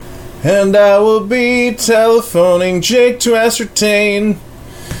And I will be telephoning Jake to ascertain,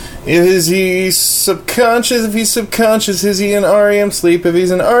 is he subconscious? If he's subconscious, is he in REM sleep? If he's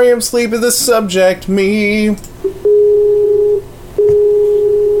in REM sleep, is the subject me?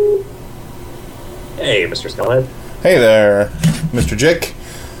 Hey, Mr. Skullhead. Hey there, Mr. Jake.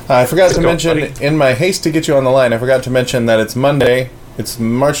 I forgot to mention, in my haste to get you on the line, I forgot to mention that it's Monday, it's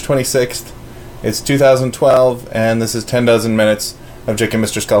March 26th, it's 2012, and this is 10 dozen minutes of Jake and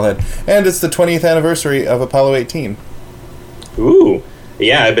Mr. Skullhead. And it's the 20th anniversary of Apollo 18. Ooh.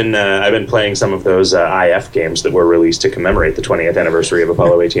 Yeah, I've been playing some of those IF games that were released to commemorate the 20th anniversary of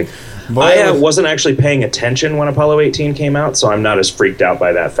Apollo 18. I wasn't actually paying attention when Apollo 18 came out, so I'm not as freaked out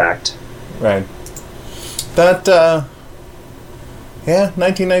by that fact. Right. That,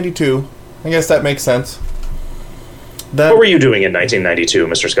 1992. I guess that makes sense. What were you doing in 1992,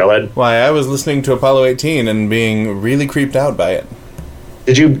 Mr. Skullhead? Why, I was listening to Apollo 18 and being really creeped out by it.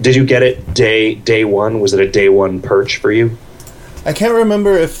 Did you get it day one? Was it a day one perch for you? I can't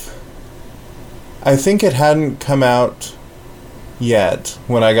remember if... I think it hadn't come out yet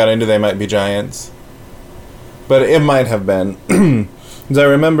when I got into They Might Be Giants. But it might have been. Because I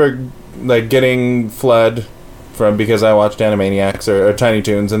remember getting Flood because I watched Animaniacs or Tiny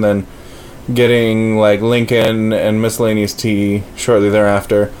Toons, and then getting Lincoln and Miscellaneous Tea shortly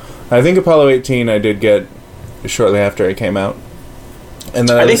thereafter. I think Apollo 18 I did get shortly after it came out. And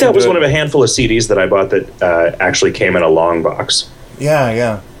then I think that was one of a handful of CDs that I bought that actually came in a long box.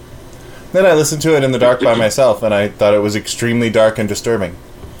 Yeah. Then I listened to it in the dark by myself, and I thought it was extremely dark and disturbing.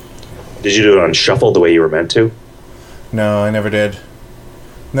 Did you do it on shuffle the way you were meant to? No, I never did.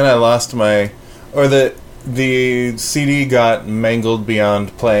 Then I lost my... Or the CD got mangled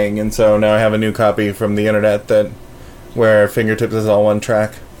beyond playing, and so now I have a new copy from the internet where Fingertips is all one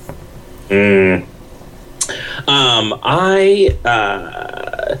track. I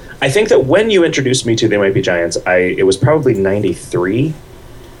think that when you introduced me to They Might Be Giants, it was probably 93,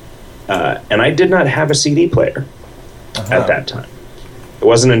 and I did not have a CD player at that time. It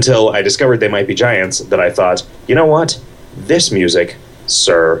wasn't until I discovered They Might Be Giants that I thought, you know what? This music,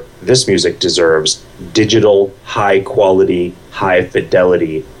 sir, this music deserves digital, high-quality,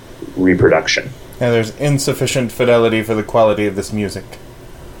 high-fidelity reproduction. And there's insufficient fidelity for the quality of this music.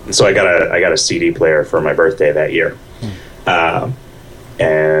 So I got a CD player for my birthday that year, and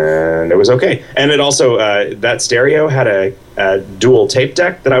it was okay. And it also that stereo had a dual tape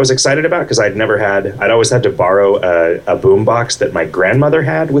deck that I was excited about because I'd always had to borrow a boombox that my grandmother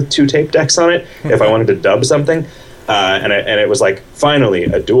had with two tape decks on it if I wanted to dub something, and it was finally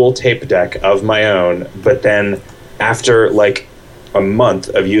a dual tape deck of my own. But then after a month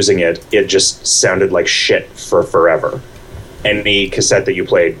of using it, it just sounded like shit for forever. Any cassette that you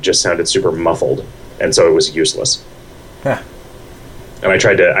played just sounded super muffled, and so it was useless. Huh. And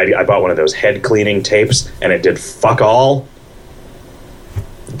I bought one of those head cleaning tapes, and it did fuck all.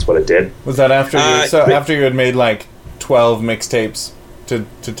 That's what it did. Was that after after you had made 12 mixtapes to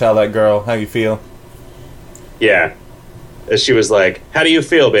tell that girl how you feel? Yeah. She was like, "How do you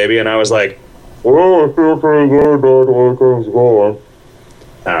feel, baby?" And I was like, "Well, I feel pretty good,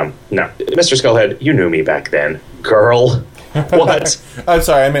 no, Mr. Skullhead, you knew me back then, girl. What? I'm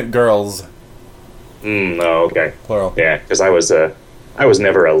sorry, I meant girls. Oh, okay. Plural. Yeah, because I was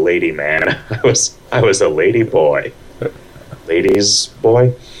never a lady man. I was a lady boy. Ladies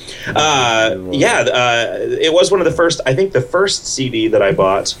boy. It was one of the first. I think the first CD that I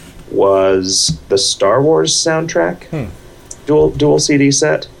bought was the Star Wars soundtrack. Dual CD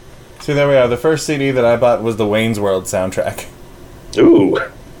set. See, there we are. The first CD that I bought was the Wayne's World soundtrack. Ooh.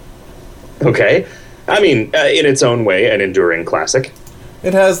 Okay. I mean, in its own way, an enduring classic.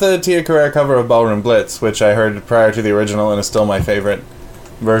 It has the Tia Carrere cover of Ballroom Blitz, which I heard prior to the original and is still my favorite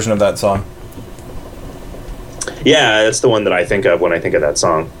version of that song. Yeah, that's the one that I think of when I think of that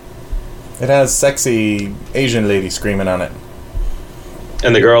song. It has sexy Asian lady screaming on it.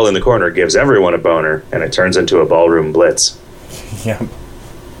 And the girl in the corner gives everyone a boner, and it turns into a Ballroom Blitz. Yep.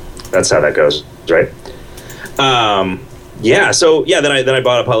 That's how that goes, right? Then I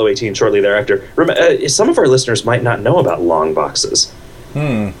bought Apollo 18 shortly thereafter. Some of our listeners might not know about long boxes.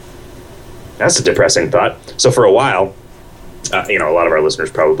 That's a depressing thought. So for a while, a lot of our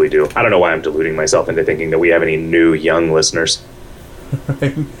listeners probably do. I don't know why I'm deluding myself into thinking that we have any new young listeners.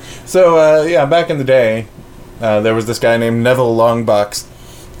 So, back in the day, there was this guy named Neville Longbox,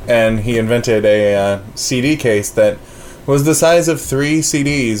 and he invented a CD case that was the size of 3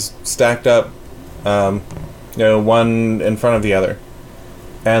 CDs stacked up, one in front of the other.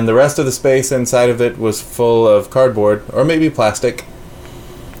 And the rest of the space inside of it was full of cardboard, or maybe plastic,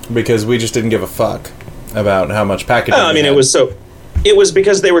 because we just didn't give a fuck about how much packaging it was so It was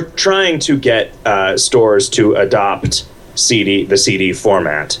because they were trying to get stores to adopt the CD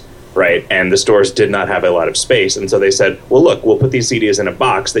format, right? And the stores did not have a lot of space, and so they said, well, look, we'll put these CDs in a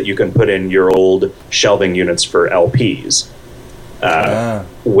box that you can put in your old shelving units for LPs,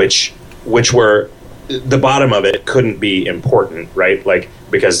 which were, the bottom of it couldn't be important, right? Like,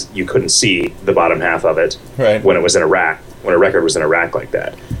 because you couldn't see the bottom half of it when it was in a rack, when a record was in a rack like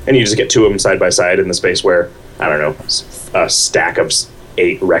that. And you just get two of them side by side in the space where, I don't know, a stack of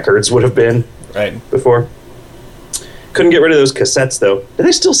 8 records would have been before. Couldn't get rid of those cassettes, though. Do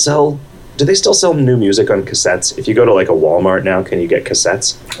they still sell new music on cassettes? If you go to like a Walmart now, can you get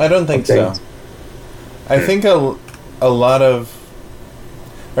cassettes? I don't think so. I think a lot of...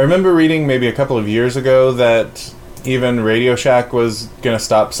 I remember reading maybe a couple of years ago that even Radio Shack was going to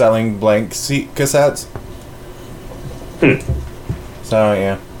stop selling blank cassettes. So,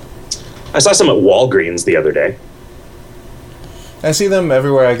 yeah. I saw some at Walgreens the other day. I see them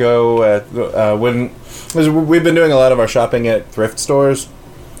everywhere I go. We've been doing a lot of our shopping at thrift stores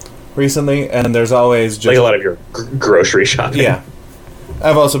recently, and there's always just... Like a lot of your grocery shopping. Yeah.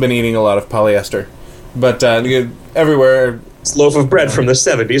 I've also been eating a lot of polyester. But everywhere... This loaf of bread from the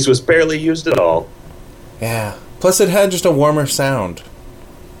 70s was barely used at all. Yeah. Plus it had just a warmer sound.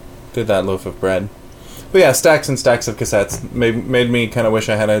 Did that loaf of bread. But yeah, stacks and stacks of cassettes made me kind of wish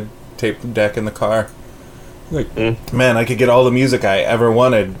I had a tape deck in the car. Like, man, I could get all the music I ever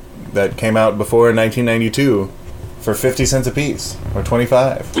wanted that came out before 1992 for 50 cents a piece, or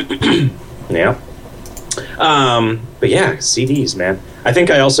 25. Yeah. But yeah, CDs, man. I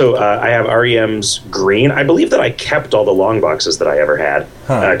think I also, I have REM's Green. I believe that I kept all the long boxes that I ever had.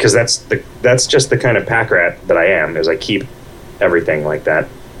 Because that's just the kind of pack rat that I am, is I keep everything like that.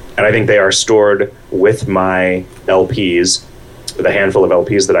 And I think they are stored with my LPs, the handful of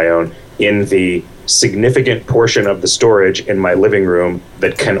LPs that I own, in the significant portion of the storage in my living room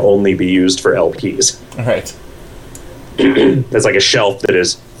that can only be used for LPs. Right. There's like a shelf that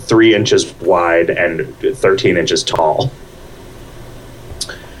is 3 inches wide and 13 inches tall.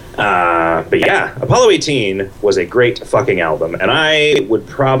 But yeah, Apollo 18 was a great fucking album, and I would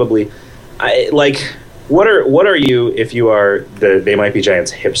probably... What are you, if you are the They Might Be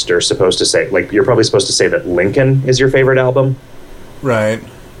Giants hipster, supposed to say? Like, you're probably supposed to say that Lincoln is your favorite album. Right.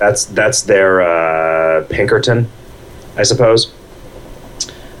 That's their Pinkerton, I suppose.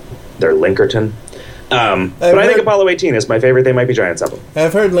 Their Linkerton. But I think Apollo 18 is my favorite They Might Be Giants album.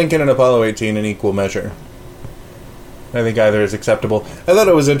 I've heard Lincoln and Apollo 18 in equal measure. I think either is acceptable. I thought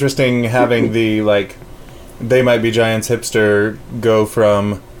it was interesting having the, like, They Might Be Giants hipster go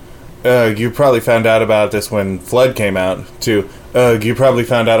from... you probably found out about this when Flood came out, to, you probably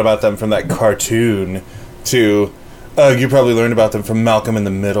found out about them from that cartoon, to, you probably learned about them from Malcolm in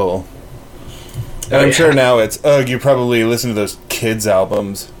the Middle. And I'm sure now it's, you probably listened to those kids'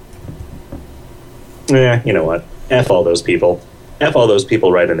 albums. Yeah, you know what? F all those people. F all those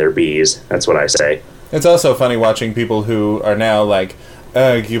people right in their B's. That's what I say. It's also funny watching people who are now like,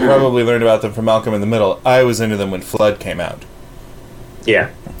 you probably learned about them from Malcolm in the Middle. I was into them when Flood came out. Yeah.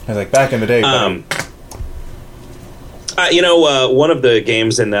 I was like, back in the day. One of the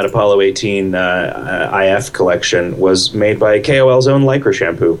games in that Apollo 18 IF collection was made by KoL's own Lycra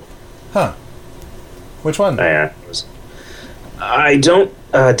shampoo. Huh. Which one? I don't...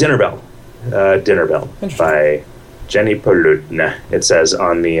 Dinner Bell. Dinner Bell by Jenny Poludna, it says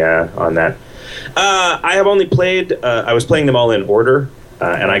on the on that. I have only played... I was playing them all in order,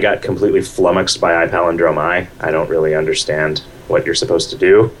 and I got completely flummoxed by iPalindrome I. I don't really understand what you're supposed to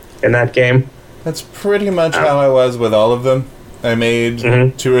do in that game. That's pretty much how I was with all of them. I made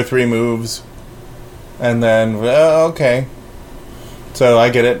 2 or 3 moves, and then, okay. So I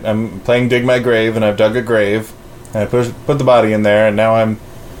get it. I'm playing Dig My Grave, and I've dug a grave, and I put the body in there, and now I'm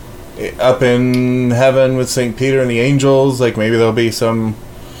up in heaven with St. Peter and the angels. Like, maybe there'll be some...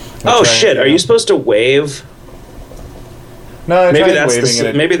 Oh, shit. Are you supposed to wave? No, I tried waving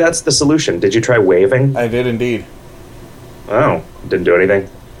it. Maybe that's the solution. Did you try waving? I did indeed. Oh, didn't do anything?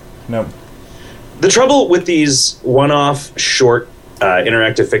 No. The trouble with these one-off, short,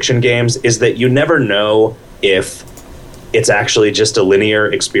 interactive fiction games is that you never know if it's actually just a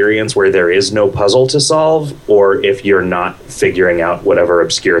linear experience where there is no puzzle to solve, or if you're not figuring out whatever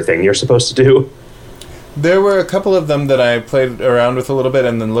obscure thing you're supposed to do. There were a couple of them that I played around with a little bit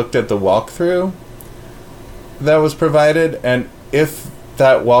and then looked at the walkthrough that was provided, and if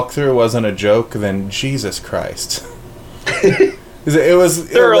that walkthrough wasn't a joke, then Jesus Christ. There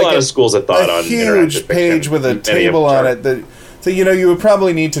are a lot of schools of thought on huge page with a table on it. So, you would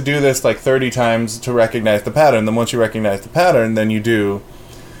probably need to do this like 30 times to recognize the pattern. Then once you recognize the pattern, then you do,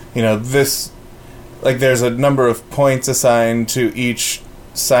 this like there's a number of points assigned to each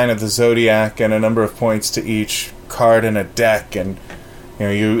sign of the zodiac and a number of points to each card in a deck, and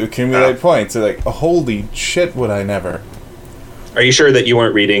you accumulate points. So like, holy shit, would I never. Are you sure that you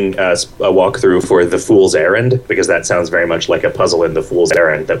weren't reading a walkthrough for The Fool's Errand? Because that sounds very much like a puzzle in The Fool's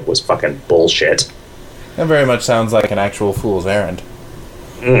Errand that was fucking bullshit. That very much sounds like an actual Fool's Errand.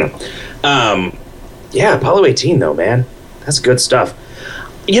 Yeah, Apollo 18, though, man. That's good stuff.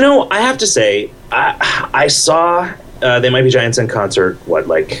 I have to say, I saw They Might Be Giants in concert,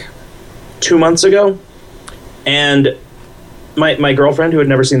 2 months ago? And my girlfriend, who had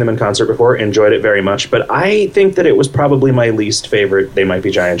never seen them in concert before, enjoyed it very much, but I think that it was probably my least favorite They Might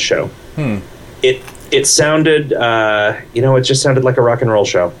Be Giants show. It sounded, it just sounded like a rock and roll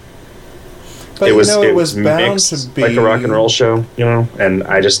show. But it was bound to be like a rock and roll show, and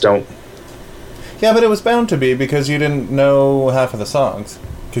I just don't. Yeah, but it was bound to be because you didn't know half of the songs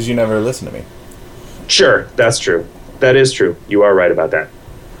because you never listened to me. Sure, that's true. That is true. You are right about that.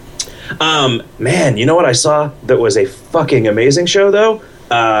 Man, you know what I saw that was a fucking amazing show, though?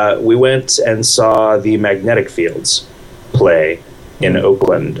 We went and saw the Magnetic Fields play in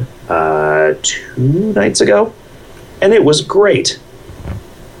Oakland 2 nights ago, and it was great.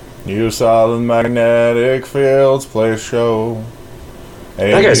 You saw the Magnetic Fields play a show.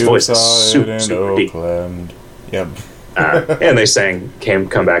 That guy's voice is super deep. Oakland. Yep. And they sang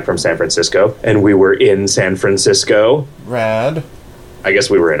Come Back from San Francisco, and we were in San Francisco. Rad. I guess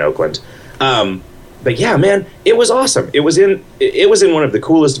we were in Oakland. But yeah, man, it was awesome. It was in one of the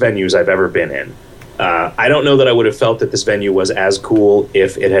coolest venues I've ever been in. I don't know that I would have felt that this venue was as cool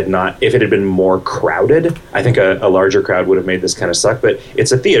if it had been more crowded. I think a larger crowd would have made this kind of suck, but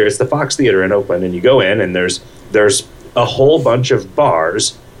it's a theater. It's the Fox Theater in Oakland, and you go in and there's a whole bunch of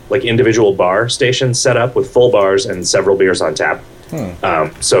bars, like individual bar stations set up with full bars and several beers on tap.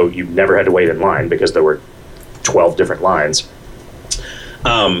 So you never had to wait in line because there were 12 different lines.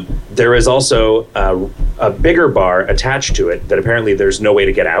 There is also a bigger bar attached to it that apparently there's no way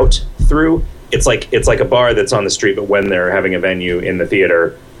to get out through. It's like a bar that's on the street, but when they're having a venue in the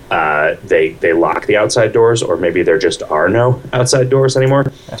theater, they lock the outside doors, or maybe there just are no outside doors anymore.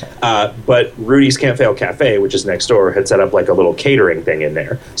 But Rudy's Can't Fail Cafe, which is next door, had set up like a little catering thing in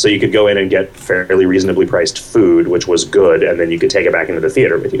there. So you could go in and get fairly reasonably priced food, which was good, and then you could take it back into the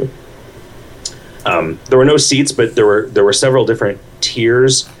theater with you. There were no seats, but there were several different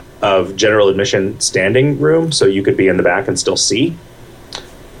tiers of general admission standing room, so you could be in the back and still see.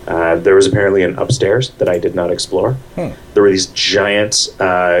 There was apparently an upstairs that I did not explore. There were these giant,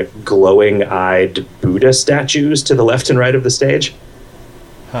 glowing-eyed Buddha statues to the left and right of the stage.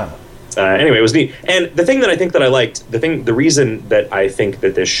 Anyway, it was neat. And the thing that I think that I liked, the reason that I think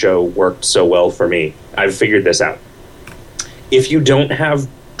that this show worked so well for me, I've figured this out. If you don't have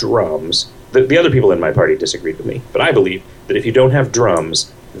drums, the other people in my party disagreed with me, but I believe that if you don't have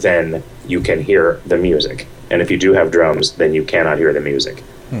drums, then you can hear the music. And if you do have drums, then you cannot hear the music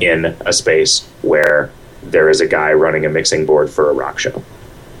in a space where there is a guy running a mixing board for a rock show.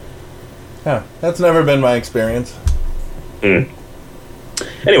 Yeah, that's never been my experience. Anyway,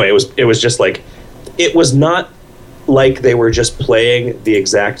 it was just like, it was not like they were just playing the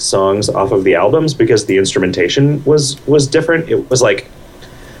exact songs off of the albums because the instrumentation was different. It was like,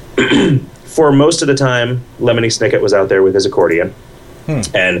 for most of the time, Lemony Snicket was out there with his accordion.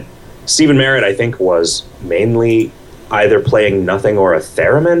 And Stephen Merritt, I think, was mainly either playing nothing or a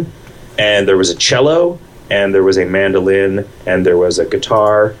theremin. And there was a cello, and there was a mandolin, and there was a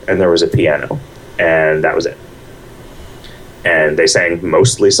guitar, and there was a piano. And that was it. And they sang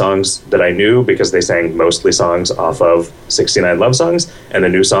mostly songs that I knew because they sang mostly songs off of 69 Love Songs. And the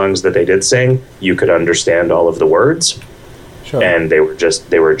new songs that they did sing, you could understand all of the words. Sure. And they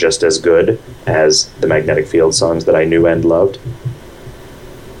were just as good as the Magnetic Field songs that I knew and loved.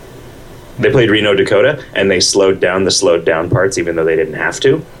 They played Reno, Dakota, and they slowed down the slowed down parts, even though they didn't have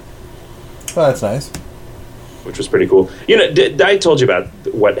to. Well, that's nice. Which was pretty cool. I told you about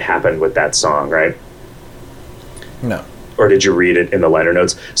what happened with that song, right? No. Or did you read it in the liner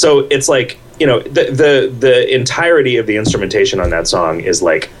notes? So it's like, the entirety of the instrumentation on that song is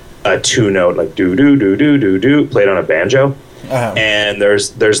like a 2-note, like do do do do do do, played on a banjo. And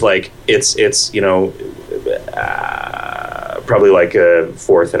there's like it's probably like a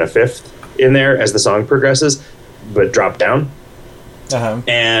fourth and a fifth in there as the song progresses, but drop down.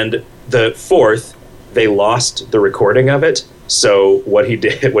 And the fourth, they lost the recording of it. So what he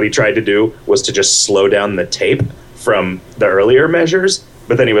tried to do was to just slow down the tape from the earlier measures.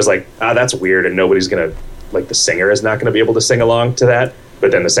 But then he was like, that's weird, and nobody's gonna, like, the singer is not gonna be able to sing along to that.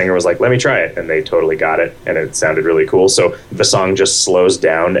 But then the singer was like, let me try it. And they totally got it. And it sounded really cool. So the song just slows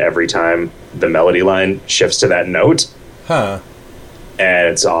down every time the melody line shifts to that note. Huh. And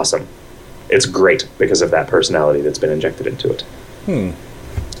it's awesome. It's great because of that personality that's been injected into it.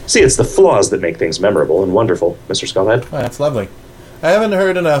 See, it's the flaws that make things memorable and wonderful, Mr. Skullhead. Oh, that's lovely. I haven't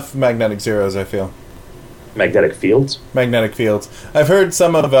heard enough Magnetic Zeros, I feel. Magnetic Fields? Magnetic Fields. I've heard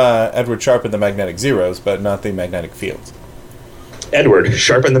some of Edward Sharpen the Magnetic Zeros, but not the Magnetic Fields. Edward,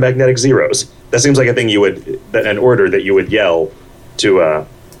 sharpen the magnetic zeros. That seems like a thing an order that you would yell to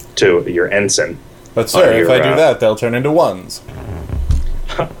your ensign. But sir, if I do that, they'll turn into ones.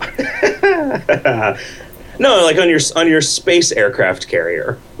 No, like on your space aircraft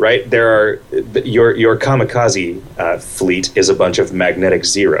carrier, right? There are your kamikaze fleet is a bunch of magnetic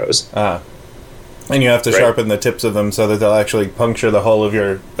zeros. Ah, and you have to sharpen the tips of them so that they'll actually puncture the hull of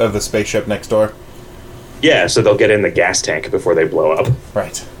the spaceship next door. Yeah, so they'll get in the gas tank before they blow up.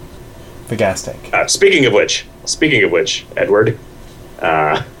 Right, the gas tank. Speaking of which, Edward,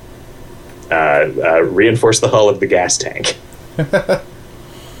 reinforce the hull of the gas tank.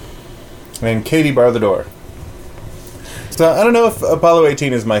 And Katie, bar the door. So I don't know if Apollo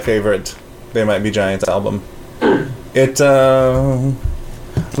 18 is my favorite They Might Be Giants album.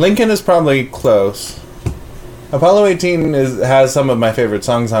 Lincoln is probably close. Apollo 18 has some of my favorite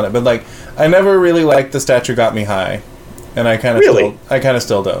songs on it, but like I never really liked The Statue Got Me High, and I kind of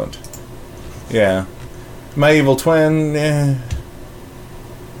still don't. Yeah, My Evil Twin.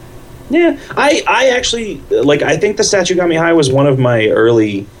 Yeah, I actually I think The Statue Got Me High was one of my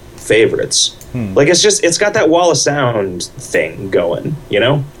early favorites. Like it's got that wall of sound thing going, you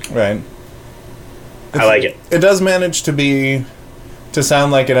know? Right. I like it. It does manage to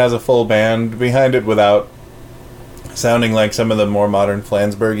sound like it has a full band behind it without sounding like some of the more modern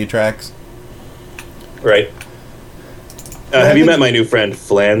Flansburgh-y tracks. Right. Have you met my new friend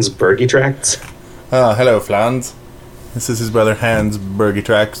Flansburgh-y Tracks? Oh, hello, Flans. This is his brother Hans Bergy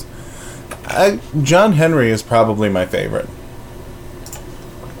Tracks. John Henry is probably my favorite.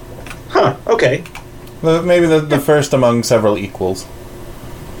 Huh, okay. Maybe the first among several equals.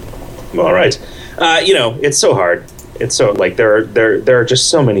 All right. It's so hard. It's so, there are just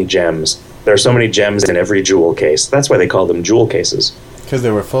so many gems. There are so many gems in every jewel case. That's why they call them jewel cases. Because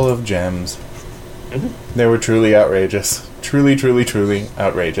they were full of gems. Mm-hmm. They were truly outrageous. Truly, truly, truly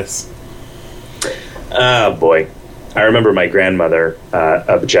outrageous. Ah, boy. I remember my grandmother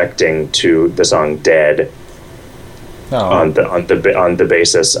objecting to the song "Dead" on the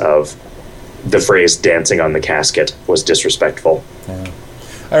basis of the phrase "dancing on the casket" was disrespectful. Yeah.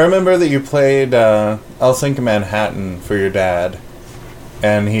 I remember that you played "I'll Sink Manhattan" for your dad,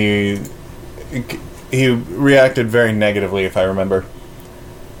 and he reacted very negatively. If I remember,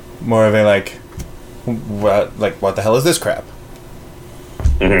 more of a what the hell is this crap?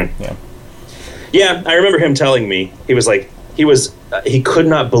 Mm-hmm. Yeah. Yeah, I remember him telling me he could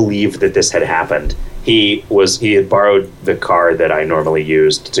not believe that this had happened. He had borrowed the car that I normally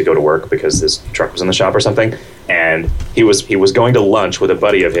used to go to work because his truck was in the shop or something, and he was going to lunch with a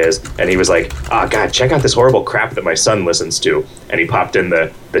buddy of his, and he was like, "Oh God, check out this horrible crap that my son listens to," and he popped in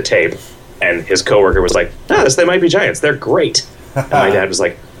the tape, and his coworker was like, They Might Be Giants, they're great," and my dad was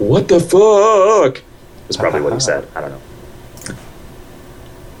like, "What the fuck?" Was probably what he said. I don't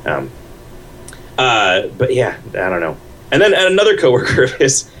know. But yeah, I don't know. And then another coworker of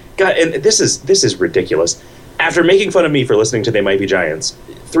his, God, and this is ridiculous. After making fun of me for listening to They Might Be Giants,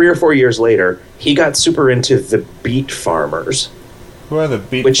 3 or 4 years later, he got super into the Beat Farmers. Who are the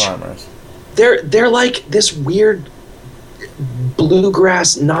Beat Farmers? They're like this weird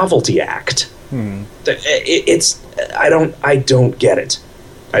bluegrass novelty act. I don't get it.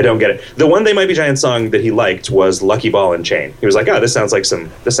 I don't get it. The one They Might Be Giants song that he liked was "Lucky Ball and Chain." He was like, "Oh, this sounds like some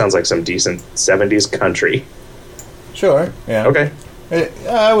decent 70s country." Sure. Yeah. Okay.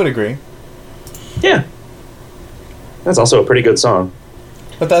 I would agree. Yeah. That's also a pretty good song.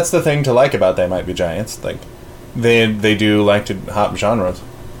 But that's the thing to like about They Might Be Giants. Like, they do like to hop genres.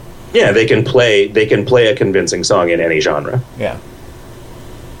 Yeah, they can play a convincing song in any genre. Yeah.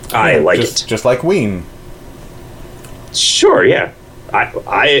 I like it. Just like Ween. Sure. Yeah.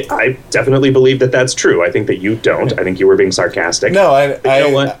 I definitely believe that that's true. I think that you don't. I think you were being sarcastic. No,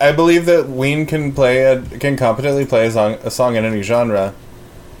 I believe that Ween can competently play a song in any genre,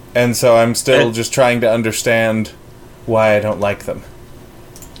 and so I'm still just trying to understand why I don't like them.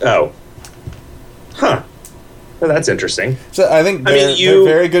 Oh, huh. Well, that's interesting. So I think they're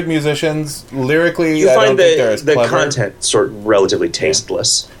very good musicians. Lyrically, you I find don't think they're as clever. The content sort of relatively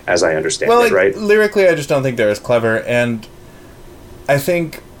tasteless, as I understand it, right? Lyrically, I just don't think they're as clever, and I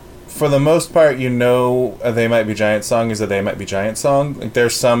think for the most part, a They Might Be Giants song is a They Might Be Giants song. Like,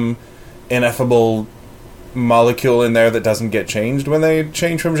 there's some ineffable molecule in there that doesn't get changed when they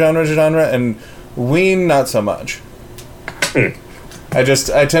change from genre to genre, and Ween, not so much.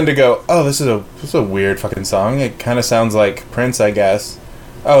 I tend to go, oh, this is a weird fucking song. It kind of sounds like Prince, I guess.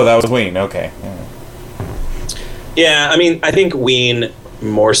 Oh, that was Ween. Okay. Yeah, I mean, I think Ween,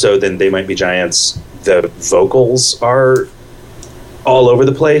 more so than They Might Be Giants, the vocals are all over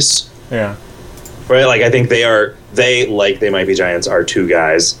the place. Yeah. Right? Like, I think They Might Be Giants, are two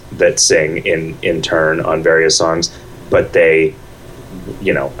guys that sing in turn on various songs, but they,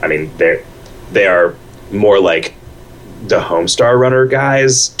 I mean, they are more like the Homestar Runner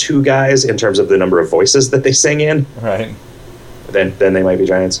guys, two guys, in terms of the number of voices that they sing in. Right. Then They Might Be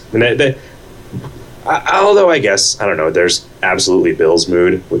Giants. And although I guess, I don't know, there's absolutely Bill's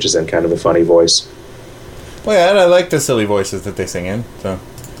Mood, which is in kind of a funny voice. Well, yeah, and I like the silly voices that they sing in, so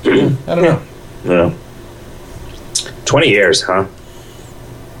I don't know. No. 20 years, huh?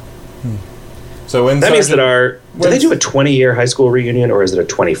 So when that means that do they do a 20-year high school reunion, or is it a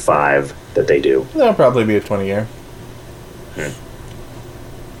 25 that they do? That'll probably be a 20-year.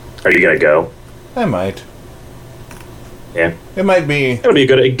 Are you gonna go? I might. Yeah. It might be. It'll be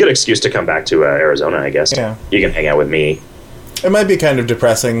a good excuse to come back to Arizona, I guess. Yeah. You can hang out with me. It might be kind of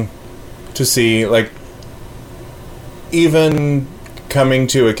depressing to see, like, even coming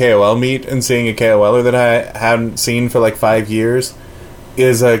to a KoL meet and seeing a KoLer that I hadn't seen for like 5 years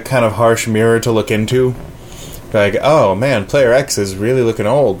is a kind of harsh mirror to look into. Like, oh man, Player X is really looking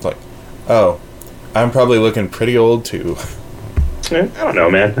old. Like, oh, I'm probably looking pretty old too. I don't know,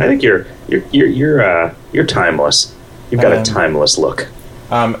 man. I think you're timeless. You've got a timeless look.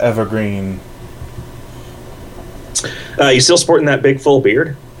 I'm evergreen. You still sporting that big full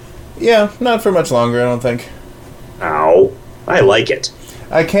beard? Yeah, not for much longer, I don't think. Ow. I like it.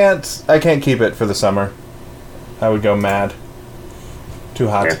 I can't keep it for the summer. I would go mad. Too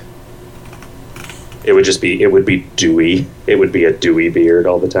hot. Yeah. It would be dewy. It would be a dewy beard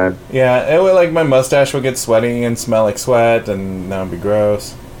all the time. Yeah, it would, like, my mustache would get sweaty and smell like sweat, and that would be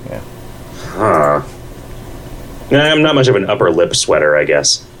gross. Yeah. Huh. I'm not much of an upper lip sweater, I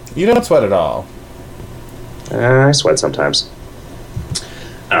guess. You don't sweat at all. I sweat sometimes.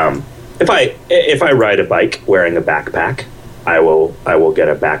 If I ride a bike wearing a backpack, I will get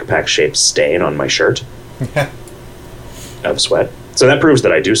a backpack shaped stain on my shirt of sweat. So that proves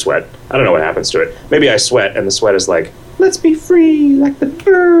that I do sweat. I don't know what happens to it. Maybe I sweat and the sweat is like, let's be free like the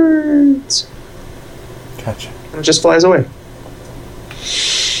birds. Gotcha. And it just flies away.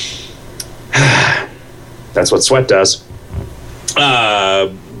 That's what sweat does.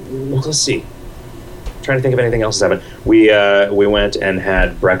 Let's see. I'm trying to think of anything else that's happened. We went and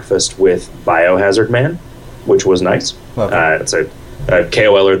had breakfast with Biohazard Man, which was nice. It's a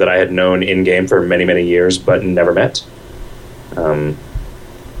KOLer that I had known in game for many, many years, but never met.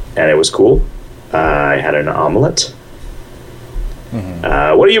 And it was cool. I had an omelet.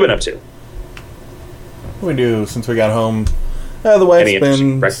 Mm-hmm. What have you been up to? What we do since we got home? The wife's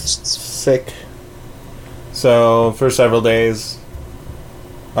been breakfasts? Sick. So for several days,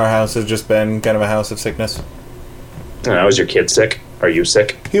 our house has just been kind of a house of sickness. Was your kid sick? Are you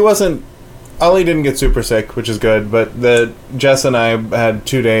sick? He wasn't. Ollie didn't get super sick, which is good, but Jess and I had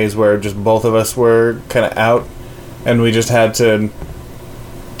 2 days where just both of us were kind of out, and we just had to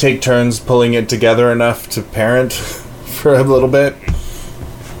take turns pulling it together enough to parent for a little bit.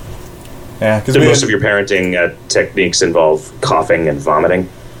 Yeah, because most of your parenting techniques involve coughing and vomiting.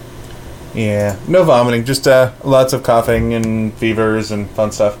 Yeah, no vomiting, just lots of coughing and fevers and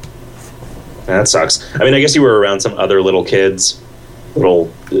fun stuff. That sucks. I mean, I guess you were around some other little kids. I don't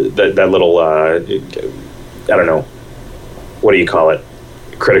know, what do you call it?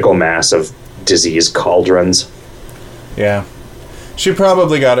 Critical mass of disease cauldrons. Yeah. She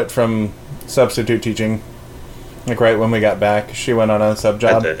probably got it from substitute teaching. Like right when we got back, she went on a sub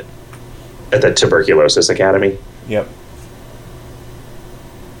job. At the Tuberculosis Academy? Yep.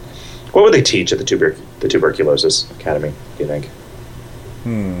 What would they teach at the Tuberculosis Academy, do you think?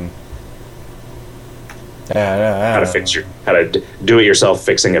 How to do it yourself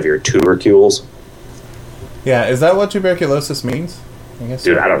fixing of your tubercules. Yeah, is that what tuberculosis means? I guess.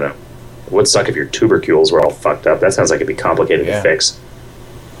 Dude, I don't know. It would suck if your tubercules were all fucked up. That sounds like it'd be complicated to fix.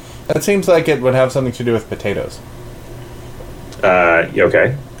 That seems like it would have something to do with potatoes.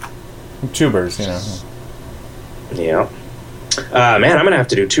 Okay. Tubers, you know. Yeah. Man, I'm gonna have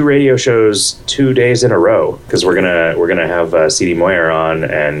to do 2 radio shows 2 days in a row because we're gonna have CD Moyer on,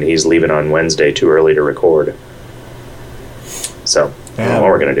 and he's leaving on Wednesday too early to record. So I don't know what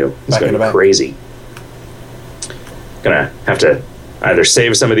we're gonna do. It's gonna be crazy. Gonna have to either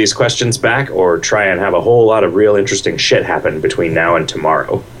save some of these questions back or try and have a whole lot of real interesting shit happen between now and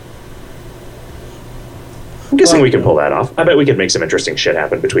tomorrow. I'm guessing we can pull that off. I bet we could make some interesting shit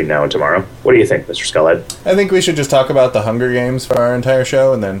happen between now and tomorrow. What do you think, Mr. Skullhead? I think we should just talk about the Hunger Games for our entire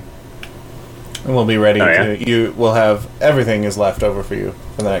show, and then we'll be ready to... We'll have... Everything is left over for you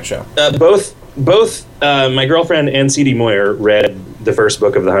for the next show. Both my girlfriend and C.D. Moyer read the first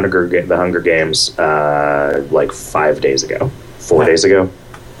book of the Hunger Games like 5 days ago. 4 days ago.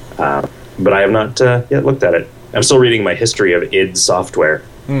 But I have not yet looked at it. I'm still reading my history of id Software,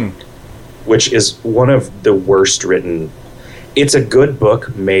 which is one of the worst written... It's a good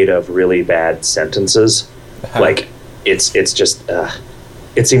book made of really bad sentences. Like, it's just...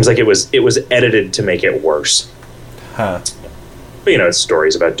 it seems like it was edited to make it worse. But, you know, it's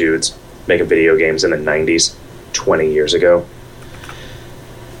stories about dudes making video games in the 90s, 20 years ago.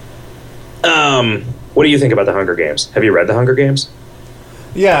 What do you think about the Hunger Games? Have you read the Hunger Games?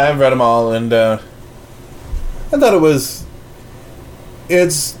 Yeah, I've read them all, and I thought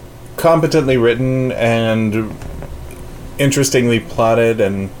it's competently written and interestingly plotted,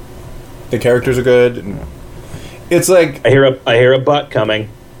 and the characters are good. And it's like... I hear a butt coming.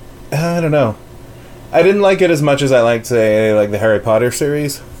 I don't know. I didn't like it as much as I liked, say, like the Harry Potter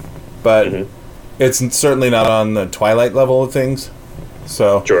series, but it's certainly not on the Twilight level of things.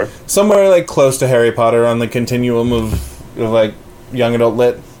 So sure. Somewhere like close to Harry Potter on the continuum of like young adult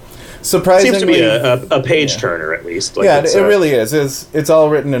lit. Surprisingly, seems to be a page turner at least. Like it really is. It's all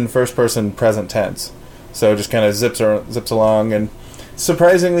written in first person present tense, so it just kind of zips along, and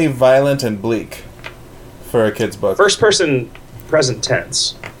surprisingly violent and bleak for a kid's book. First person present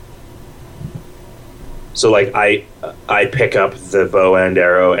tense. So like I pick up the bow and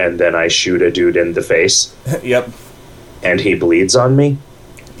arrow and then I shoot a dude in the face. Yep. And he bleeds on me?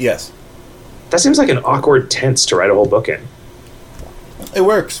 Yes. That seems like an awkward tense to write a whole book in. It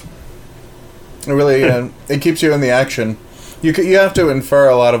works. It really it keeps you in the action. You have to infer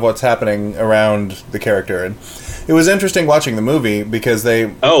a lot of what's happening around the character, and it was interesting watching the movie because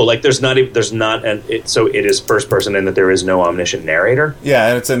they... Oh, like so it is first person in that there is no omniscient narrator? Yeah,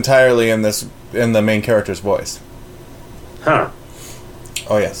 and it's entirely in the main character's voice. Huh.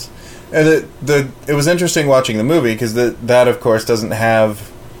 Oh, yes. And it was interesting watching the movie because that, of course, doesn't have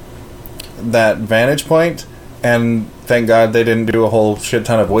that vantage point, and thank God they didn't do a whole shit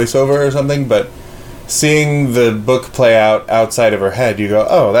ton of voiceover or something, but seeing the book play out outside of her head, you go,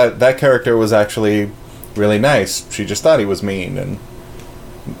 oh, that character was actually really nice. She just thought he was mean, and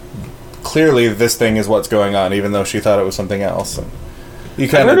clearly this thing is what's going on, even though she thought it was something else. And I've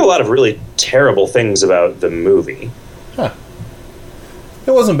heard a lot of really terrible things about the movie. Huh.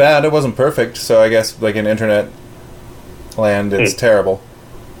 It wasn't bad. It wasn't perfect. So I guess, like in internet land, it's terrible.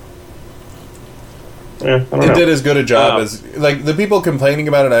 Yeah, I don't know. It did as good a job as... Like, the people complaining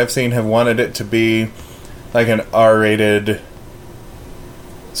about it I've seen have wanted it to be like an R-rated,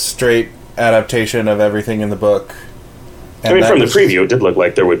 straight adaptation of everything in the book. And I mean, from the preview, it did look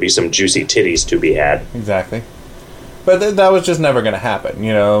like there would be some juicy titties to be had. Exactly. But that was just never going to happen,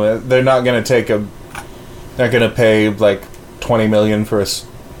 you know? They're not going to they're going to pay, like, $20 million for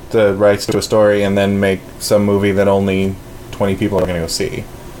the rights to a story and then make some movie that only 20 people are going to go see.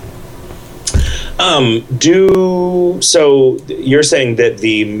 So you're saying that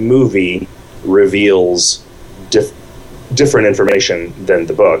the movie reveals different information than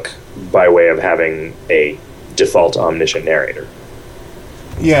the book by way of having a default omniscient narrator?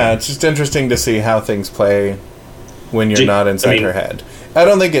 Yeah, it's just interesting to see how things play when you're not inside her head. I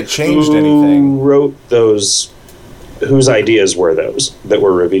don't think it changed anything. Who wrote those? Whose ideas were those that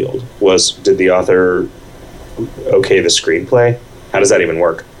were revealed? Did the author okay the screenplay? How does that even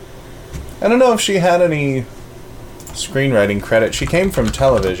work? I don't know if she had any screenwriting credit. She came from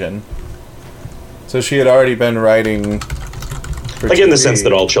television, so she had already been writing for like TV. In the sense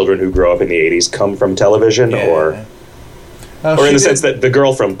that all children who grow up in the 80s come from television, or in the sense that the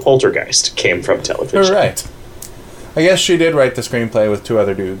girl from Poltergeist came from television. Right. I guess she did write the screenplay with two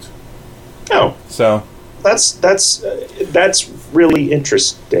other dudes. Oh, so that's really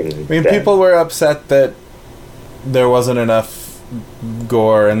interesting. I mean, people were upset that there wasn't enough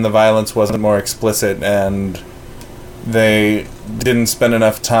gore and the violence wasn't more explicit, and they didn't spend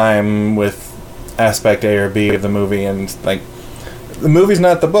enough time with aspect A or B of the movie, and like the movie's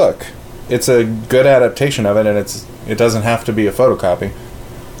not the book. It's a good adaptation of it, and it doesn't have to be a photocopy.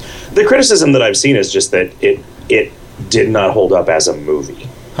 The criticism that I've seen is just that it did not hold up as a movie.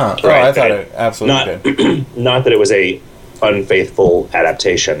 Huh. Right? Oh, I thought it absolutely did. Not that it was a unfaithful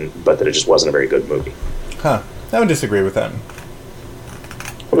adaptation, but that it just wasn't a very good movie. Huh. I would disagree with that.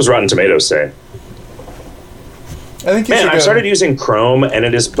 What does Rotten Tomatoes say? I think you should I've started using Chrome, and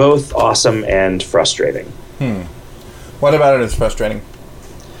it is both awesome and frustrating. What about it is frustrating?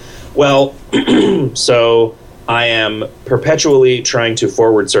 Well, so I am perpetually trying to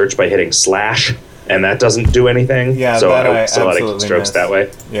forward search by hitting / and that doesn't do anything. Yeah, so I still had absolutely strokes miss. that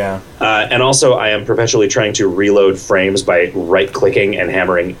way. Yeah. And also, I am perpetually trying to reload frames by right-clicking and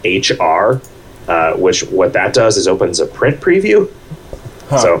hammering HR, which what that does is opens a print preview.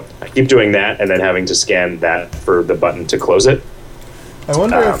 So I keep doing that and then having to scan that for the button to close it. I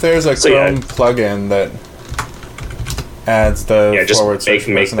wonder if there's a Chrome plugin that adds the forward search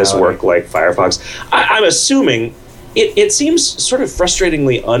make this work like Firefox. I'm assuming it seems sort of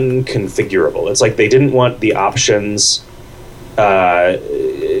frustratingly unconfigurable. It's like they didn't want the options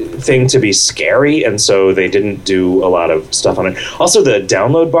thing to be scary, and so they didn't do a lot of stuff on it. Also, the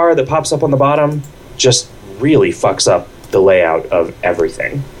download bar that pops up on the bottom just really fucks up the layout of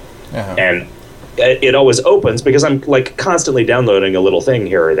everything. And it always opens because I'm like constantly downloading a little thing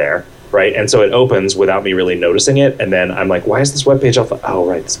here or there, right? And so it opens without me really noticing it, and then I'm like, why is this webpage off? Oh,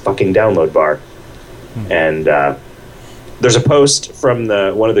 right, this fucking download bar. And there's a post from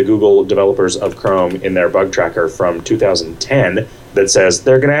one of the Google developers of Chrome in their bug tracker from 2010 that says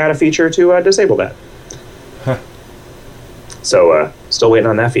they're going to add a feature to disable that. So still waiting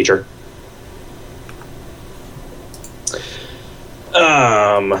on that feature.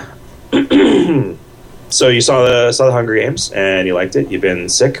 So you saw the Hunger Games and you liked it. You've been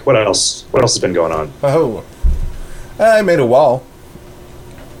sick. What else? What else has been going on? Oh, I made a wall.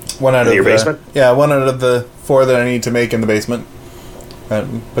 One out of your basement. Yeah, one out of the 4 that I need to make in the basement.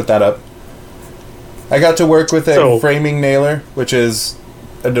 Put that up. I got to work with a framing nailer, which is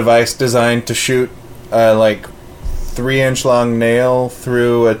a device designed to shoot like 3-inch long nail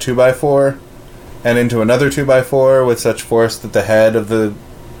through a 2x4 and into another 2x4 with such force that the head of the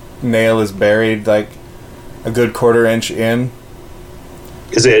nail is buried like a good 1/4 inch in.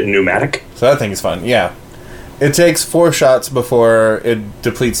 Is it pneumatic? So that thing is fun, yeah. It takes 4 shots before it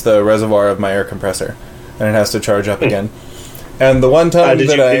depletes the reservoir of my air compressor, and it has to charge up again. And the one time did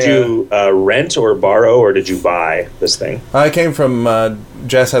you rent or borrow, or did you buy this thing? I came from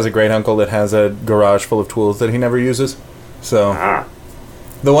Jess has a great uncle that has a garage full of tools that he never uses. So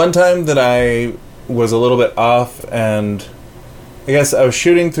the one time that I was a little bit off, and I guess I was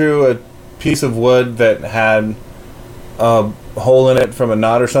shooting through a piece of wood that had a hole in it from a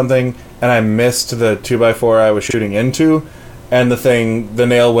knot or something, and I missed the 2x4 I was shooting into, and the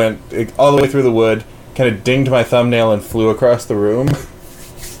nail went all the way through the wood, kind of dinged my thumbnail and flew across the room.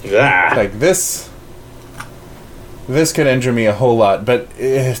 Like this could injure me a whole lot, but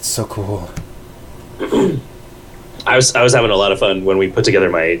it's so cool. I was having a lot of fun when we put together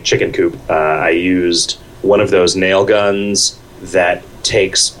my chicken coop. I used one of those nail guns that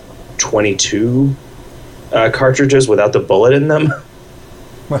takes 22 cartridges without the bullet in them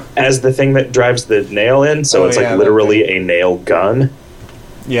as the thing that drives the nail in. So it's like literally a nail gun.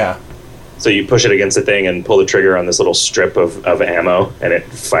 Yeah. So you push it against the thing and pull the trigger on this little strip of ammo, and it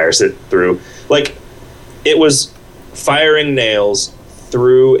fires it through. Like, it was firing nails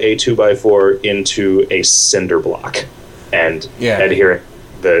through a 2x4 into a cinder block and adhering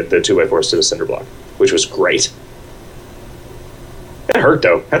the 2x4s to the cinder block, which was great. It hurt,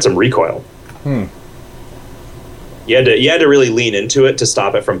 though. Had some recoil. You had to really lean into it to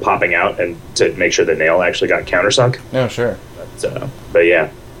stop it from popping out and to make sure the nail actually got countersunk. Oh, sure. But yeah.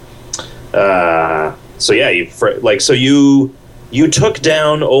 So yeah, you took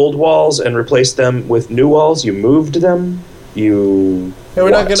down old walls and replaced them with new walls. You moved them. We're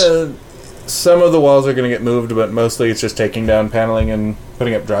not gonna. Some of the walls are gonna get moved, but mostly it's just taking down paneling and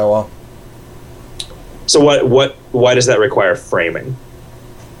putting up drywall. So why does that require framing?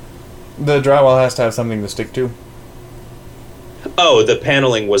 The drywall has to have something to stick to. Oh, the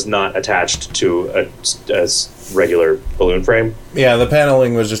paneling was not attached to a regular balloon frame? Yeah, the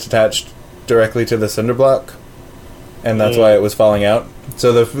paneling was just attached directly to the cinder block, and that's why it was falling out.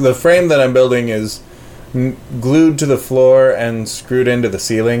 So the frame that I'm building is glued to the floor and screwed into the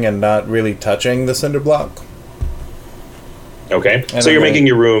ceiling and not really touching the cinder block. Okay, so you're making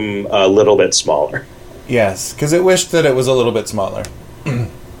your room a little bit smaller. Yes, because it wished that it was a little bit smaller.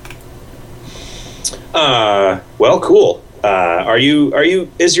 Well, cool.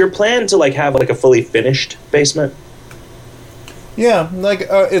 Is your plan to have a fully finished basement? Yeah,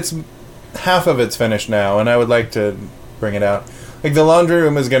 it's half of it's finished now, and I would like to bring it out. Like, the laundry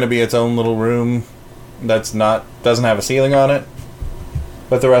room is going to be its own little room doesn't have a ceiling on it,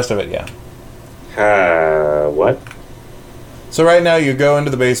 but the rest of it, yeah. What? So right now you go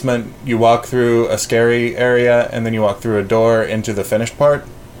into the basement, you walk through a scary area, and then you walk through a door into the finished part.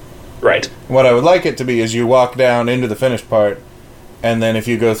 Right. What I would like it to be is you walk down into the finished part, and then if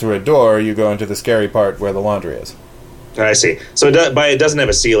you go through a door, you go into the scary part where the laundry is. I see. So it doesn't have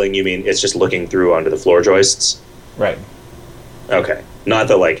a ceiling, you mean it's just looking through onto the floor joists? Right. Okay. Not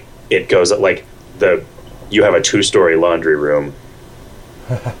that, like, it goes, like, you have a 2-story laundry room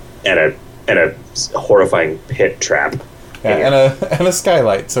and a horrifying pit trap. Yeah, and a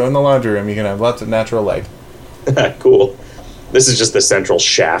skylight. So in the laundry room, you can have lots of natural light. Cool. This is just the central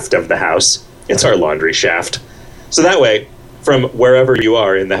shaft of the house. It's our laundry shaft. So that way, from wherever you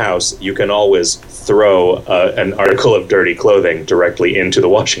are in the house, you can always throw an article of dirty clothing directly into the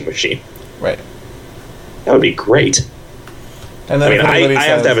washing machine. Right. That would be great. And then I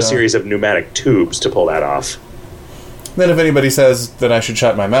have to have a series of pneumatic tubes to pull that off. Then if anybody says that I should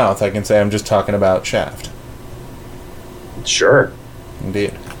shut my mouth, I can say I'm just talking about shaft. Sure.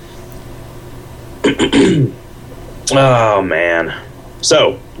 Indeed. Oh, man.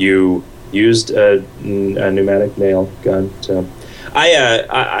 So, you used a pneumatic nail gun to...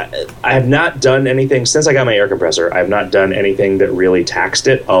 I have not done anything... Since I got my air compressor, I have not done anything that really taxed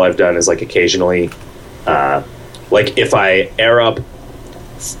it. All I've done is, like, occasionally... like, if I air up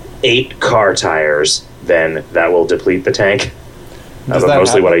 8 car tires, then that will deplete the tank. But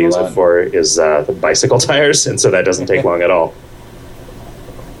mostly what I use it for is the bicycle tires, and so that doesn't take long at all.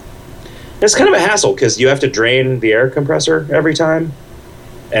 It's kind of a hassle, because you have to drain the air compressor every time,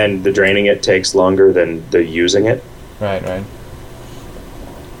 and the draining it takes longer than the using it. Right. And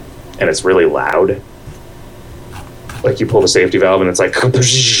it's really loud. Like, you pull the safety valve, and it's like...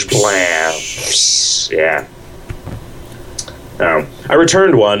 blam. Yeah. I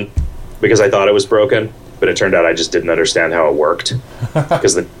returned one because I thought it was broken, but it turned out I just didn't understand how it worked.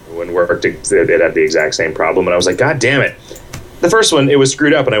 Because the one worked, it had the exact same problem, and I was like, God damn it. The first one, it was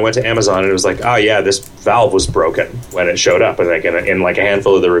screwed up, and I went to Amazon, and it was like, oh yeah, this valve was broken when it showed up, and like in like a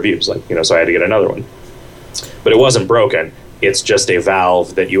handful of the reviews, like, you know, so I had to get another one. But it wasn't broken. It's just a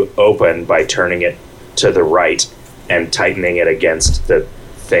valve that you open by turning it to the right and tightening it against the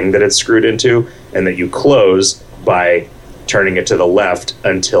thing that it's screwed into, and that you close by turning it to the left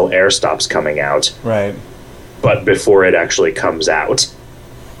until air stops coming out. Right. But before it actually comes out.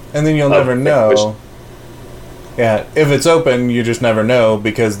 And then you'll never know. Yeah, if it's open, you just never know,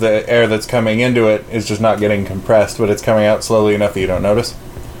 because the air that's coming into it is just not getting compressed, but it's coming out slowly enough that you don't notice.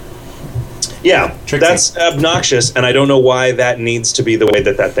 Yeah, Tricksy. That's obnoxious, and I don't know why that needs to be the way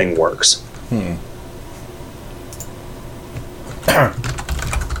that thing works.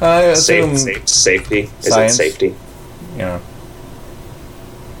 I assume safety. Science. Is it safety? Yeah.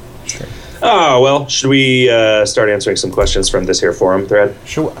 Sure. Oh, well, should we start answering some questions from this here forum thread?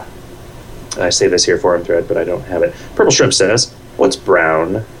 Sure. I say this here forum thread, but I don't have it. Purple Shrimp says, what's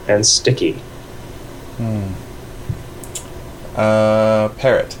brown and sticky?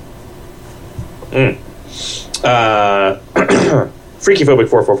 Parrot.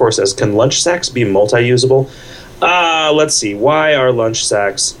 Freakyphobic444 says, can lunch sacks be multi-usable? Let's see. Why are lunch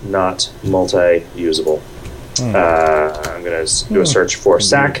sacks not multi-usable? I'm going to do a search for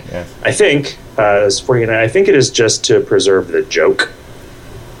sack. Yeah. I think, I think it is just to preserve the joke.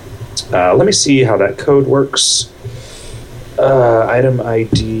 Let me see how that code works. Item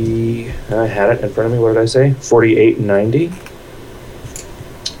ID. I had it in front of me. What did I say? 4890.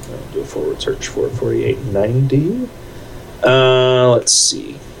 I'll do a forward search for 4890. Let's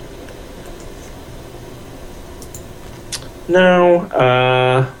see. No.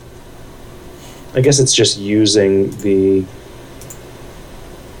 I guess it's just using the...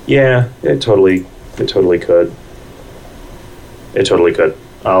 Yeah, it totally could. It totally could.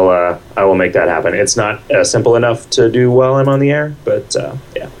 I will make that happen. It's not simple enough to do while I'm on the air, but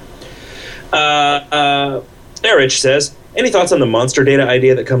yeah. Erich says, any thoughts on the monster data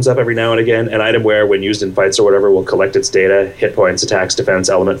idea that comes up every now and again? An item where, when used in fights or whatever, will collect its data, hit points, attacks, defense,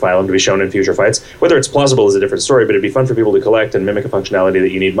 element, file, to be shown in future fights. Whether it's plausible is a different story, but it'd be fun for people to collect and mimic a functionality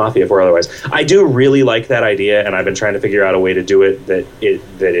that you need Mafia for otherwise. I do really like that idea, and I've been trying to figure out a way to do it that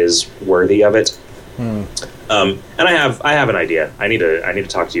is worthy of it. And I have an idea. I need to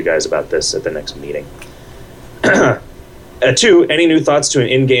talk to you guys about this at the next meeting. 2, any new thoughts to an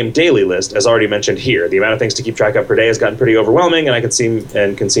in-game daily list? As already mentioned here, the amount of things to keep track of per day has gotten pretty overwhelming,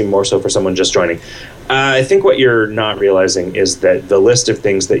 and can seem more so for someone just joining. I think what you're not realizing is that the list of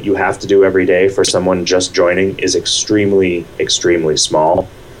things that you have to do every day for someone just joining is extremely, extremely small.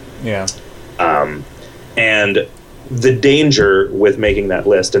 Yeah. And the danger with making that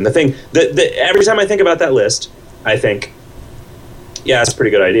list, and the thing that every time I think about that list, I think, yeah, it's a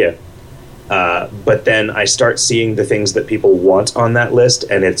pretty good idea. But then I start seeing the things that people want on that list,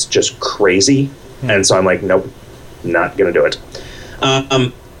 and it's just crazy. And so I'm like, nope, not going to do it.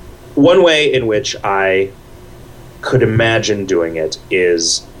 one way in which I could imagine doing it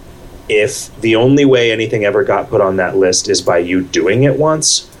is if the only way anything ever got put on that list is by you doing it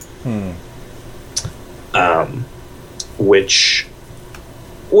once, which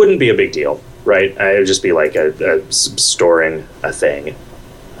wouldn't be a big deal, right? It would just be like storing a thing.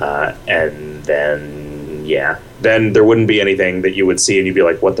 And then there wouldn't be anything that you would see and you'd be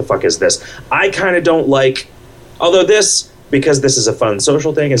like, what the fuck is this? I kind of don't like, although because this is a fun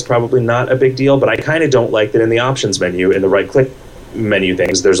social thing, is probably not a big deal, but I kind of don't like that in the options menu, in the right-click menu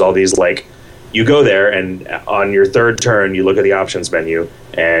things, there's all these, like, you go there, and on your third turn, you look at the options menu,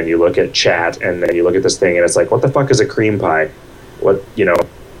 and you look at chat, and then you look at this thing, and it's like, what the fuck is a cream pie? What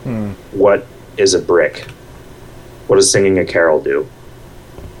is a brick? What does singing a carol do?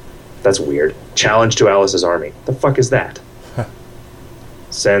 That's weird. Challenge to Alice's Army. The fuck is that?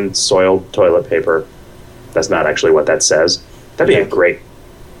 Send soiled toilet paper. That's not actually what that says. That'd be a great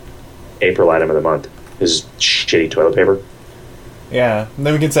April item of the month. Is shitty toilet paper. Yeah. And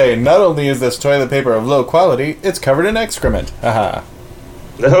then we can say, not only is this toilet paper of low quality, it's covered in excrement. Haha.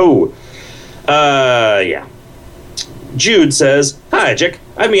 Oh. Yeah. Jude says, hi, Jick.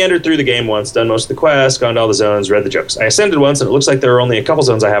 I've meandered through the game once, done most of the quests, gone to all the zones, read the jokes. I ascended once, and it looks like there are only a couple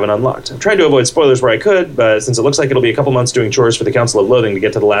zones I haven't unlocked. I'm trying to avoid spoilers where I could, but since it looks like it'll be a couple months doing chores for the Council of Loathing to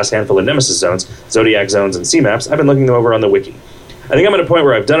get to the last handful of Nemesis zones, Zodiac zones, and C-maps, I've been looking them over on the wiki. I think I'm at a point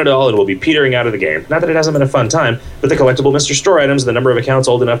where I've done it all and will be petering out of the game. Not that it hasn't been a fun time, but the collectible Mr. Store items and the number of accounts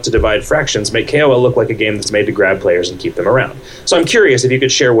old enough to divide fractions make KoL look like a game that's made to grab players and keep them around. So I'm curious if you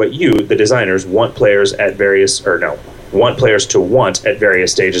could share what you, the designers, want players to want at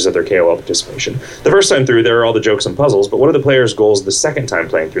various stages of their KoL participation. The first time through, there are all the jokes and puzzles, but what are the players' goals the second time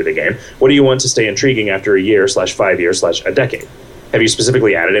playing through the game? What do you want to stay intriguing after a year/5 years/a decade? Have you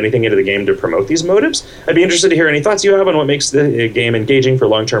specifically added anything into the game to promote these motives? I'd be interested to hear any thoughts you have on what makes the game engaging for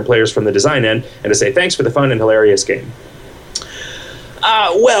long-term players from the design end, and to say thanks for the fun and hilarious game.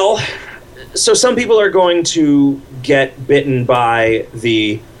 So some people are going to get bitten by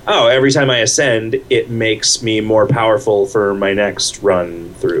every time I ascend, it makes me more powerful for my next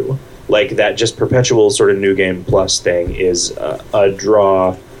run through. Like, that just perpetual sort of New Game Plus thing is a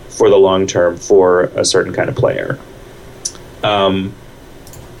draw for the long term for a certain kind of player. I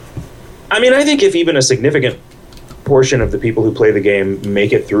think if even a significant portion of the people who play the game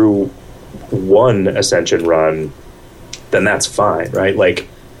make it through one Ascension run, then that's fine, right? Like,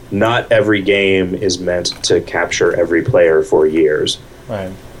 not every game is meant to capture every player for years.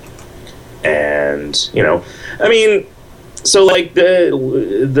 Right. And, so like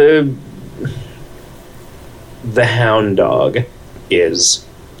the hound dog is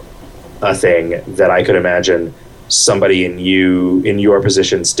a thing that I could imagine somebody in your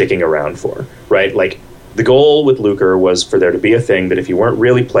position sticking around for, right? Like, the goal with Lucre was for there to be a thing that if you weren't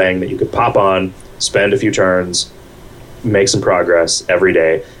really playing, that you could pop on, spend a few turns, make some progress every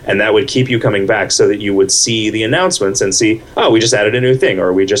day, and that would keep you coming back so that you would see the announcements and see, oh, we just added a new thing,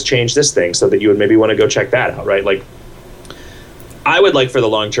 or we just changed this thing, so that you would maybe want to go check that out, right? Like, I would like for the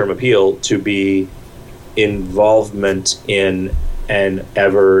long-term appeal to be involvement in an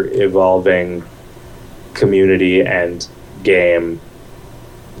ever-evolving community and game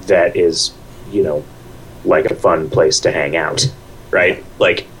that is, like a fun place to hang out, right?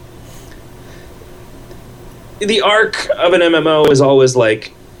 Like, the arc of an MMO is always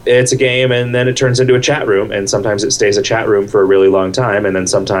like, it's a game and then it turns into a chat room, and sometimes it stays a chat room for a really long time, and then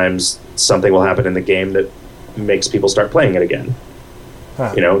sometimes something will happen in the game that makes people start playing it again.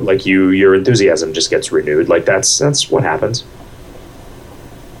 Huh. Like your enthusiasm just gets renewed. Like, that's what happens.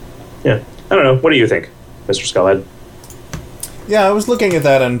 Yeah. I don't know. What do you think, Mr. Skullhead? Yeah, I was looking at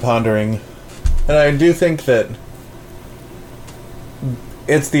that and pondering, and I do think that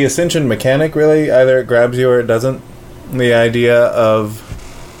it's the Ascension mechanic, really. Either it grabs you or it doesn't. The idea of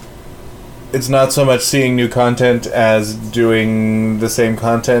it's not so much seeing new content as doing the same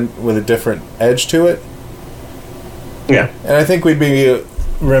content with a different edge to it. Yeah. And I think we'd be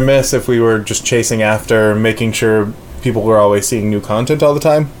remiss if we were just chasing after making sure people were always seeing new content all the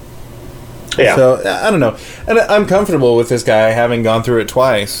time. Yeah. So, I don't know. And I'm comfortable with this guy having gone through it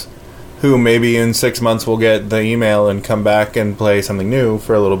twice, who maybe in 6 months will get the email and come back and play something new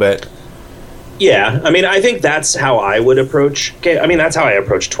for a little bit. Yeah. I think that's how I would approach... that's how I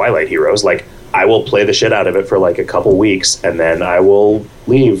approach Twilight Heroes. Like, I will play the shit out of it for like a couple weeks, and then I will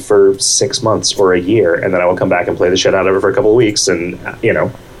leave for 6 months or a year, and then I will come back and play the shit out of it for a couple weeks, and,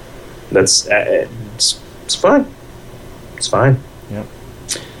 that's... it's fine. It's fine. Yep.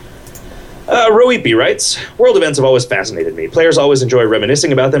 Roipi writes, world events have always fascinated me. Players always enjoy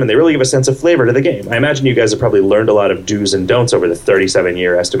reminiscing about them, and they really give a sense of flavor to the game. I imagine you guys have probably learned a lot of do's and don'ts over the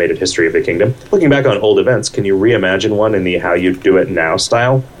 37-year estimated history of the kingdom. Looking back on old events, can you reimagine one in the how you do it now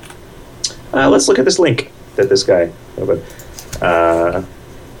style? Let's look at this link that this guy opened.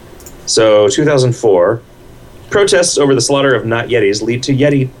 So, 2004, protests over the slaughter of not Yetis lead to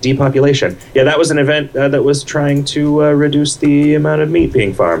Yeti depopulation. Yeah, that was an event that was trying to reduce the amount of meat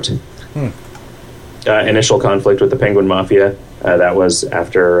being farmed. Initial conflict with the Penguin Mafia. That was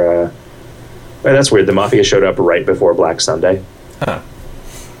after... that's weird. The Mafia showed up right before Black Sunday. Huh.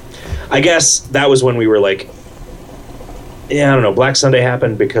 I guess that was when we were like... Yeah, I don't know. Black Sunday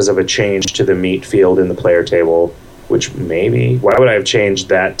happened because of a change to the meat field in the player table, which maybe... Why would I have changed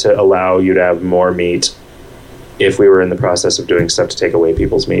that to allow you to have more meat if we were in the process of doing stuff to take away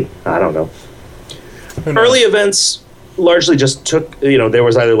people's meat? I don't know. Early events largely just took... there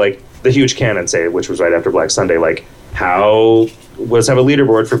was either like the huge cannon save, which was right after Black Sunday, like, let's have a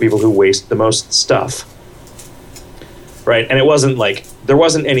leaderboard for people who waste the most stuff. Right? And it wasn't like... There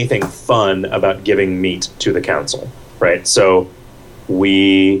wasn't anything fun about giving meat to the council. Right? So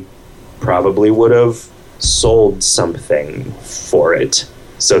we probably would have sold something for it,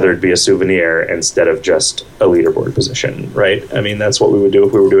 so there'd be a souvenir instead of just a leaderboard position, right? I mean, that's what we would do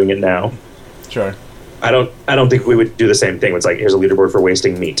if we were doing it now. Sure. I don't think we would do the same thing. It's like, here's a leaderboard for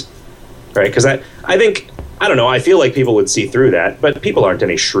wasting meat, right? Because I don't know, I feel like people would see through that, but people aren't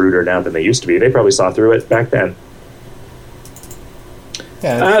any shrewder now than they used to be. They probably saw through it back then.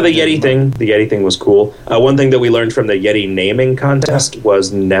 Yeah, the Yeti thing was cool. One thing that we learned from the Yeti naming contest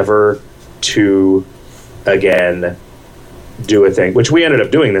was never to, again, do a thing, which we ended up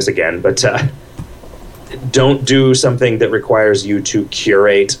doing this again, but don't do something that requires you to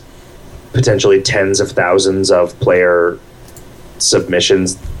curate potentially tens of thousands of player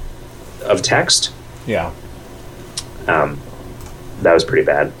submissions of text. Yeah. That was pretty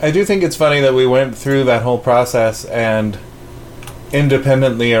bad. I do think it's funny that we went through that whole process and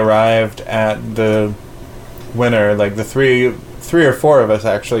independently arrived at the winner, like the three or four of us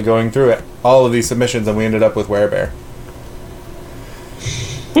actually going through it, all of these submissions, and we ended up with Werebear.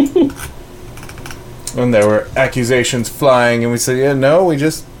 And there were accusations flying, and we said, "Yeah, no, but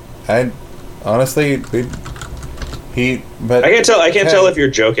I can't tell if you're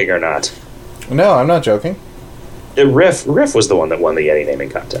joking or not." No, I'm not joking. Riff was the one that won the Yeti naming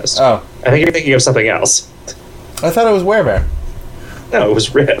contest. Oh, I think you're thinking of something else. I thought it was Werebear. No, it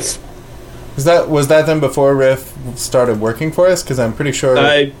was Riff. Was that then before Riff started working for us? Because I'm pretty sure.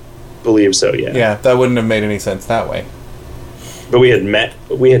 I believe so. Yeah. Yeah, that wouldn't have made any sense that way. But we had met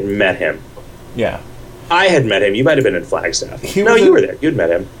him. Yeah. I had met him. You might have been in Flagstaff. You were there. You'd met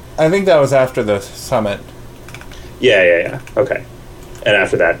him. I think that was after the summit. Yeah. Okay. And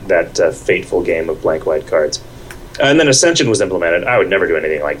after that fateful game of blank white cards. And then Ascension was implemented. I would never do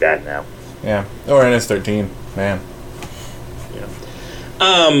anything like that now. Yeah. Or NS13. Man. Yeah.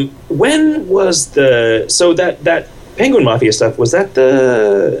 When was that Penguin Mafia stuff, was that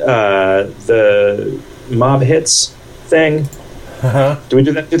the mob hits thing? Uh-huh. Did we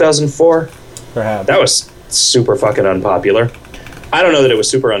do that in 2004? Perhaps. That was super fucking unpopular. I don't know that it was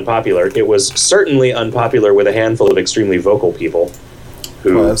super unpopular. It was certainly unpopular with a handful of extremely vocal people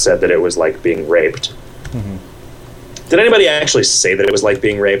who said that it was like being raped. Mm-hmm. Did anybody actually say that it was like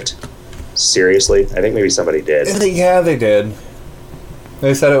being raped? Seriously? I think maybe somebody did. Yeah, they did.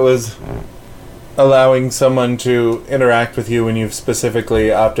 They said it was allowing someone to interact with you when you've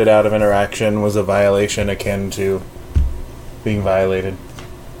specifically opted out of interaction was a violation akin to being violated.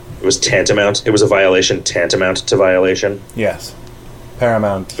 It was tantamount. It was a violation tantamount to violation. Yes.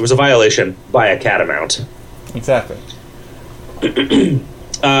 Paramount. It was a violation by a catamount. Exactly.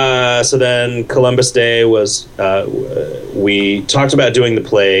 So then Columbus Day was... we talked about doing the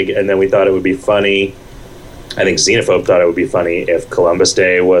plague, and then we thought it would be funny... I think Xenophobe thought it would be funny if Columbus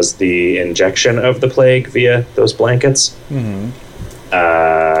Day was the injection of the plague via those blankets. Mm-hmm.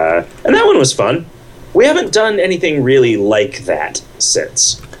 And that one was fun. We haven't done anything really like that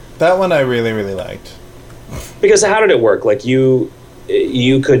since. That one I really, really liked. Because how did it work? Like, you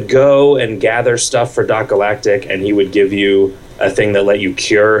could go and gather stuff for Doc Galactic, and he would give you a thing that let you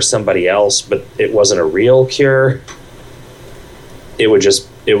cure somebody else, but it wasn't a real cure. It would just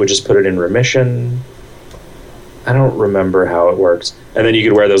put it in remission. I don't remember how it worked. And then you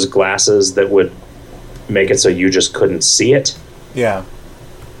could wear those glasses that would make it so you just couldn't see it. Yeah.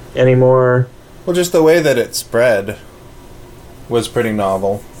 Anymore. Well, just the way that it spread was pretty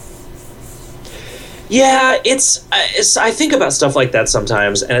novel. Yeah, it's I think about stuff like that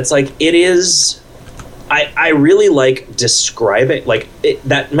sometimes, and it's like, it is... I really like describing, like,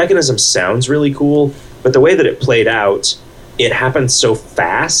 that mechanism sounds really cool, but the way that it played out, it happened so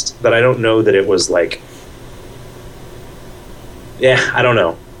fast that I don't know that it was like, yeah, I don't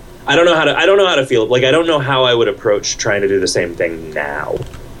know. I don't know how to feel. Like, I don't know how I would approach trying to do the same thing now.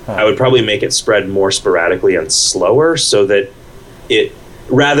 Huh. I would probably make it spread more sporadically and slower so that it,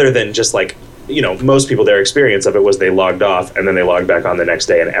 rather than just like, you know, most people, their experience of it was they logged off and then they logged back on the next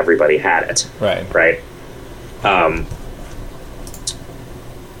day and everybody had it. Right. I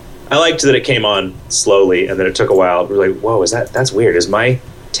liked that it came on slowly and then it took a while. We're like, whoa, that's weird. Is my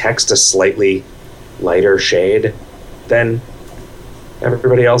text a slightly lighter shade than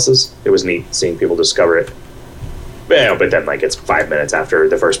everybody else's? It was neat seeing people discover it. Yeah, but then, like, it's 5 minutes after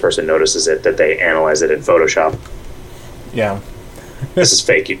the first person notices it that they analyze it in Photoshop. Yeah. This is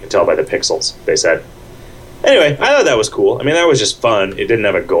fake, you can tell by the pixels, they said. Anyway, I thought that was cool. I mean, that was just fun. It didn't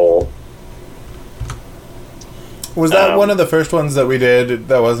have a goal. Was that one of the first ones that we did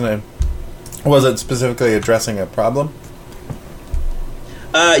that wasn't specifically addressing a problem?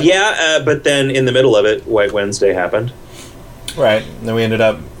 But then in the middle of it, White Wednesday happened. Right, and then we ended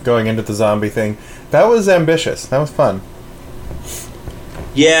up going into the zombie thing. That was ambitious. That was fun.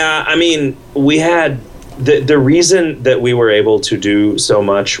 Yeah, I mean, we had... The reason that we were able to do so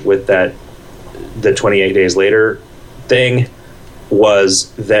much with the 28 Days Later thing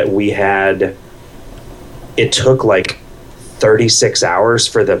was that we had... It took like 36 hours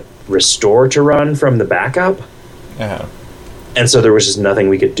for the restore to run from the backup. Uh-huh. And so there was just nothing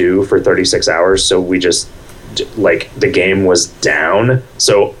we could do for 36 hours, so we just... like, the game was down,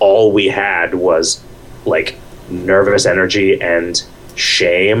 so all we had was like nervous energy and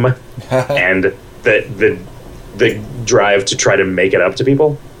shame and the drive to try to make it up to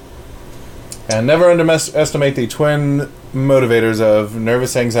people. And never underestimate the twin motivators of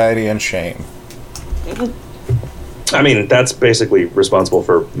nervous anxiety and shame. I mean, that's basically responsible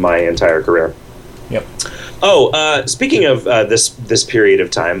for my entire career. Yep. Oh, speaking of this period of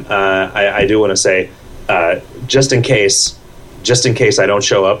time, I do want to say, just in case I don't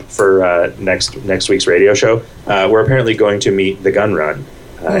show up for next week's radio show, we're apparently going to meet the Gun Run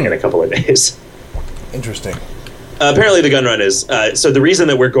in a couple of days. Interesting. Apparently the Gun Run is... so the reason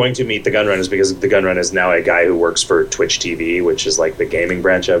that we're going to meet the Gun Run is because the Gun Run is now a guy who works for Twitch TV, which is like the gaming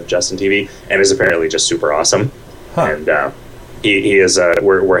branch of Justin TV, and is apparently just super awesome. Huh. And he is...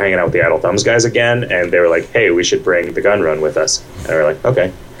 we're hanging out with the Idle Thumbs guys again, and they were like, hey, we should bring the Gun Run with us. And we're like,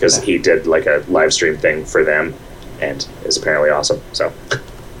 okay. Because he did like a live stream thing for them, and is apparently awesome. So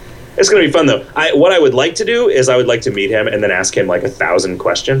it's going to be fun, though. What I would like to do is I would like to meet him and then ask him like 1,000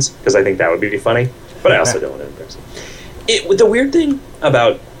 questions, because I think that would be funny. But I also don't want to impress him. The weird thing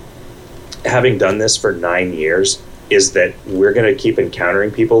about having done this for 9 years is that we're going to keep encountering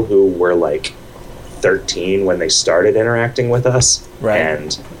people who were like 13 when they started interacting with us, right?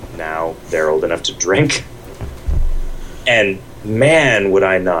 And now they're old enough to drink. And man, would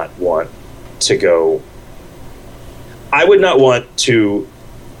I not want to go... I would not want to,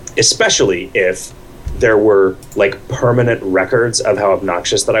 especially if there were like permanent records of how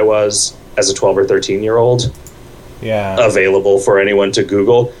obnoxious that I was as a 12 or 13-year-old, available for anyone to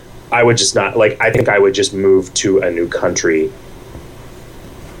Google. I would just not, like, I think I would just move to a new country.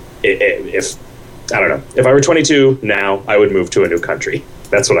 If I don't know, if I were 22 now, I would move to a new country.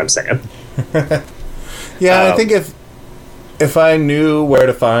 That's what I'm saying. I think if I knew where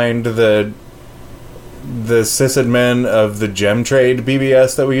to find the sysadmin of the Gem Trade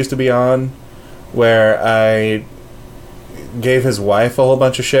BBS that we used to be on, where I gave his wife a whole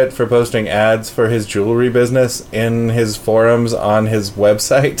bunch of shit for posting ads for his jewelry business in his forums on his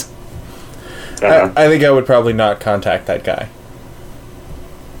website, I think I would probably not contact that guy.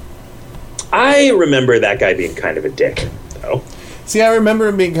 I remember that guy being kind of a dick, though. See, I remember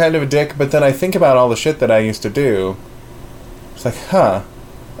him being kind of a dick, but then I think about all the shit that I used to do. It's like,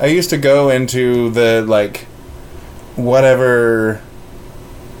 I used to go into the, like, whatever...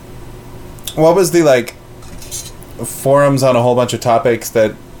 What was the, like, forums on a whole bunch of topics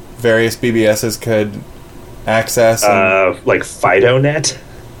that various BBSs could access? Like FidoNet?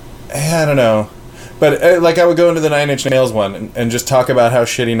 I don't know. But, like, I would go into the Nine Inch Nails one and just talk about how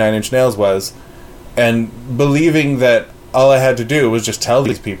shitty Nine Inch Nails was, and believing that all I had to do was just tell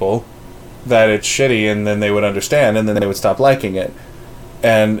these people that it's shitty, and then they would understand, and then they would stop liking it.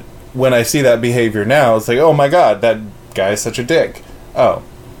 And when I see that behavior now, it's like, oh my god, that guy's such a dick. Oh,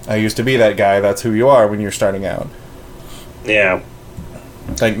 I used to be that guy, that's who you are when you're starting out. Yeah.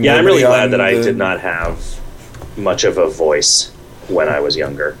 Like, yeah, I'm really glad that I did not have much of a voice when I was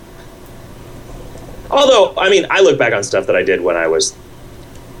younger. Although, I mean, I look back on stuff that I did when I was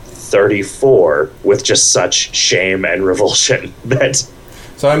 34 with just such shame and revulsion that.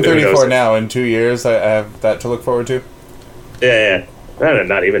 So I'm 34 now. In 2 years, I have that to look forward to. Yeah. No,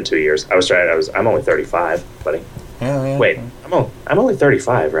 not even 2 years. I'm only 35, buddy. Yeah. Wait, I'm only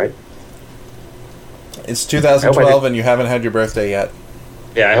 35, right? It's 2012 and you haven't had your birthday yet.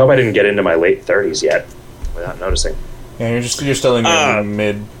 Yeah, I hope I didn't get into my late 30s yet without noticing. Yeah, you're still in your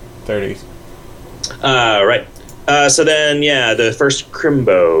mid 30s. Right. So then, yeah, the first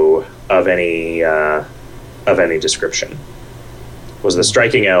Crimbo of any description was the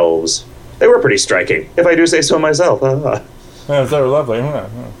striking elves. They were pretty striking, if I do say so myself. Yeah, they were lovely.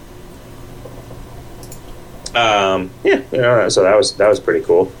 So that was pretty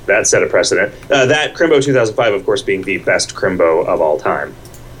cool. That set a precedent. That Crimbo 2005, of course, being the best Crimbo of all time.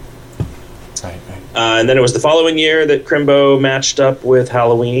 Right. And then it was the following year that Crimbo matched up with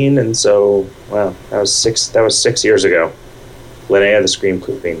Halloween, and so that was 6 years ago. Linnea, the Scream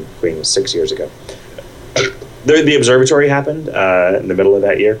Queen was 6 years ago. The observatory happened in the middle of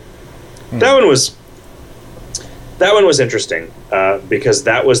that year. That one was interesting because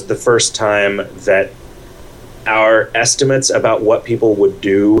that was the first time that our estimates about what people would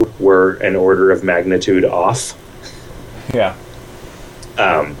do were an order of magnitude off. Yeah.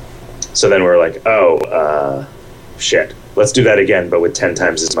 So then we're like, shit, let's do that again, but with 10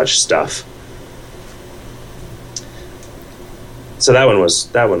 times as much stuff. So that one was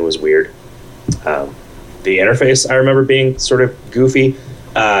weird. The interface, I remember being sort of goofy.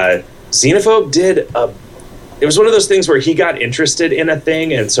 Xenophobe it was one of those things where he got interested in a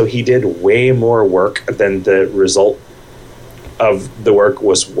thing, and so he did way more work than the result of the work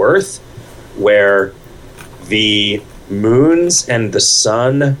was worth, where the moons and the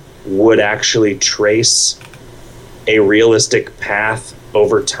sun would actually trace a realistic path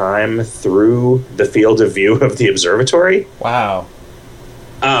over time through the field of view of the observatory. Wow.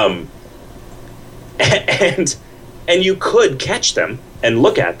 And you could catch them and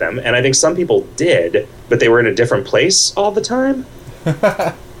look at them, and I think some people did, but they were in a different place all the time.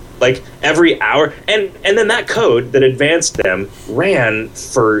 Like every hour, and then that code that advanced them ran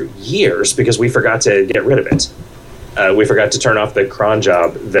for years because we forgot to get rid of it. We forgot to turn off the cron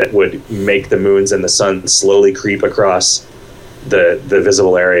job that would make the moons and the sun slowly creep across the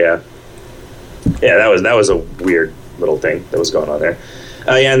visible area. Yeah, that was a weird little thing that was going on there.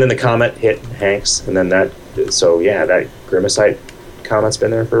 And then the comet hit Hanks, and then that Grimacite comet's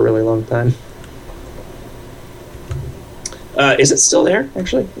been there for a really long time. Is it still there,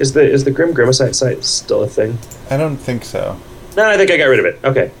 actually? Is the Grimacite site still a thing? I don't think so. No, I think I got rid of it.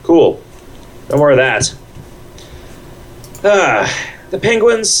 Okay, cool. No more of that. The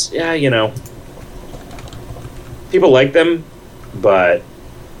penguins, yeah, people like them, but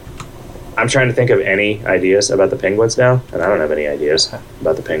I'm trying to think of any ideas about the penguins now, and I don't have any ideas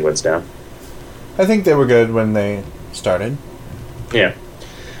about the penguins now. I think they were good when they started. Yeah.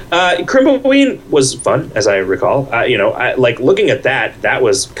 Crimboween was fun, as I recall. Like looking at that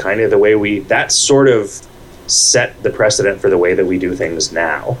was kind of the way that sort of set the precedent for the way that we do things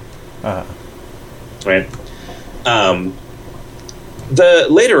now. Right?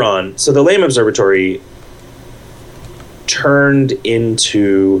 Later on, so the Lame Observatory turned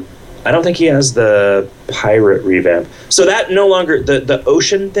into, I don't think he has the pirate revamp. So that no longer, the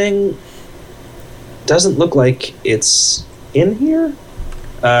ocean thing doesn't look like it's in here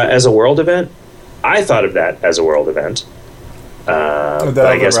as a world event. I thought of that as a world event. But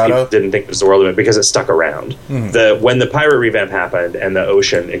I guess people didn't think it was a world event because it stuck around. Mm-hmm. When the pirate revamp happened and the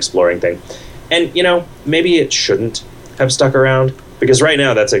ocean exploring thing. And, maybe it shouldn't have stuck around, because right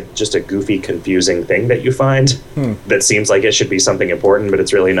now that's just a goofy, confusing thing that you find that seems like it should be something important, but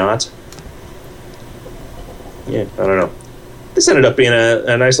it's really not. Yeah, I don't know. This ended up being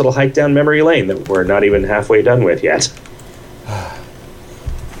a nice little hike down memory lane that we're not even halfway done with yet.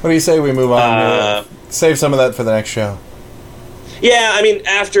 What do you say we move on? Save some of that for the next show. Yeah, I mean,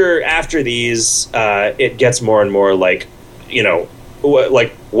 after these, it gets more and more like,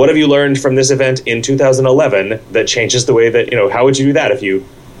 what have you learned from this event in 2011 that changes the way that, how would you do that if you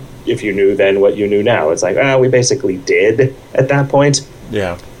knew then what you knew now? It's like, we basically did at that point.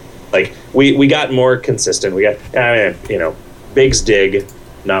 Yeah. Like, we got more consistent. We got, Big's dig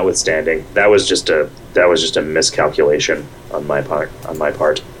notwithstanding. That was just a miscalculation on my part.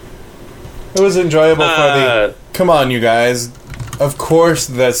 It was enjoyable for come on, you guys. Of course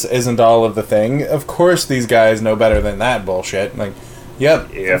this isn't all of the thing. Of course these guys know better than that bullshit. Like,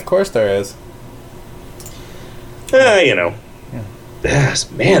 yep, yeah. Of course there is.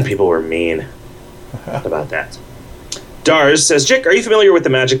 Man, people were mean about that. Dars says, Jick, are you familiar with the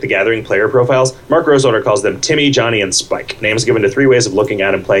Magic the Gathering player profiles? Mark Rosewater calls them Timmy, Johnny, and Spike. Names given to 3 ways of looking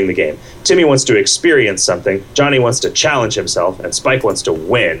at and playing the game. Timmy wants to experience something, Johnny wants to challenge himself, and Spike wants to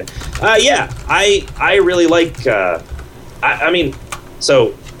win. I really like... so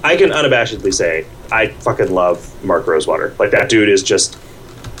I can unabashedly say I fucking love Mark Rosewater. Like, that dude is just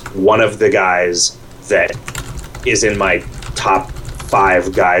one of the guys that is in my top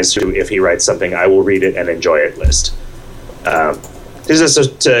 5 guys who, if he writes something, I will read it and enjoy it list. This is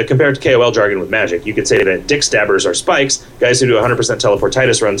to compare to KoL jargon with Magic. You could say that Dick Stabbers are Spikes, guys who do 100%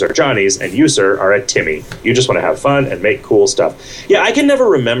 Teleportitis runs are Johnnies, and you, sir, are a Timmy. You just want to have fun and make cool stuff. Yeah, I can never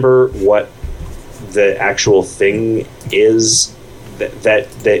remember what the actual thing is that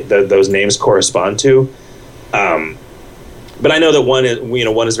those names correspond to. But I know that one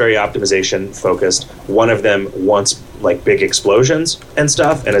is very optimization focused. One of them wants like big explosions and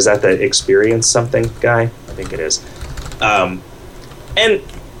stuff, and is that the experience something guy? I think it is. And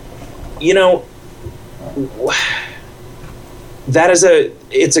you know,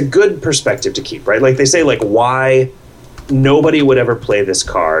 it's a good perspective to keep, right? Like they say, like, why nobody would ever play this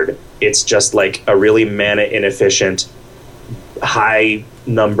card. It's just like a really mana inefficient, high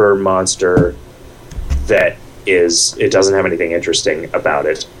number monster that it doesn't have anything interesting about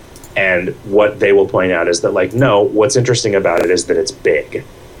it. And what they will point out is that, like, no, what's interesting about it is that it's big,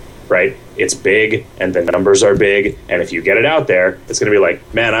 right? It's big, and the numbers are big, and if you get it out there, it's going to be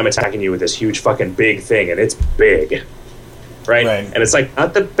like, man, I'm attacking you with this huge fucking big thing, and it's big, right? And it's, like,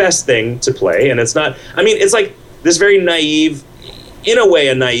 not the best thing to play, and it's not... I mean, it's, like, this very naive, in a way,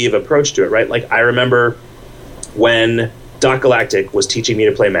 a naive approach to it, right? Like, I remember when Doc Galactic was teaching me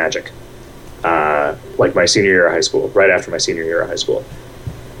to play Magic, like my senior year of high school, right after my senior year of high school.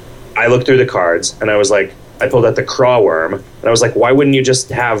 I looked through the cards, and I was like, I pulled out the Craw Worm, and I was like, why wouldn't you just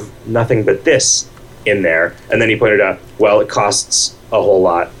have nothing but this in there? And then he pointed out, well, it costs a whole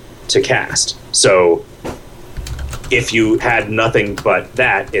lot to cast. So if you had nothing but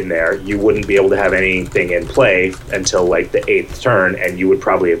that in there, you wouldn't be able to have anything in play until like the 8th turn, and you would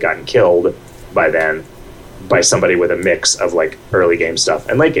probably have gotten killed by then by somebody with a mix of like early game stuff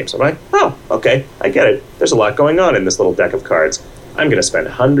and late game. So I'm like, oh, okay, I get it. There's a lot going on in this little deck of cards. I'm going to spend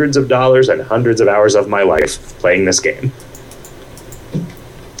hundreds of dollars and hundreds of hours of my life playing this game.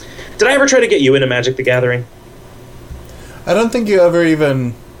 Did I ever try to get you into Magic the Gathering? I don't think we ever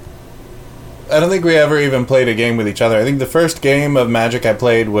even played a game with each other. I think the first game of Magic I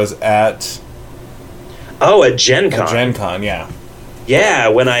played was at... Oh, at Gen Con. At Gen Con, yeah. Yeah,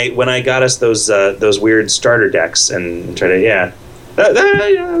 when I got us those weird starter decks and tried to, yeah.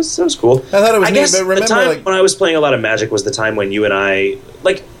 That was cool. I thought it was I neat, guess but remember, the time like, when I was playing a lot of Magic was the time when you and I,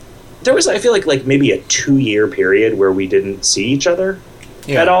 like, there was, I feel like maybe a 2-year period where we didn't see each other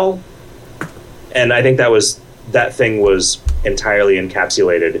at all. And I think that thing was entirely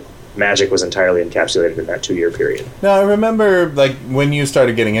encapsulated. Magic was entirely encapsulated in that 2-year period. No, I remember, like, when you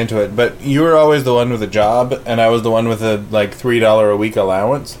started getting into it, but you were always the one with a job, and I was the one with a, like, $3 a week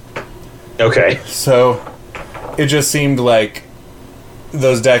allowance. Okay. So, it just seemed like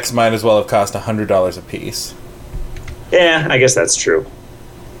those decks might as well have cost $100 a piece. Yeah, I guess that's true.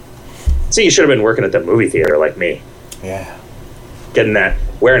 See, you should have been working at the movie theater like me. Yeah.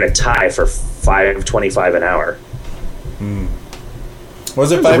 Wearing a tie for $5.25 an hour.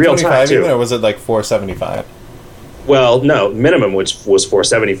 Was it $5.25 even, or was it like $4.75? Well, no, minimum was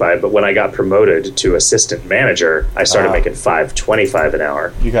 $4.75, but when I got promoted to assistant manager, I started making $5.25 an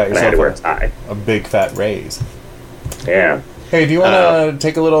hour. You got yourself and I had to wear a tie. A big fat raise. Yeah. Hey, do you want to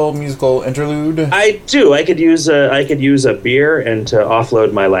take a little musical interlude? I do. I could use a beer and to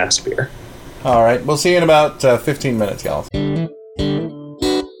offload my last beer. All right. We'll see you in about 15 minutes, y'all.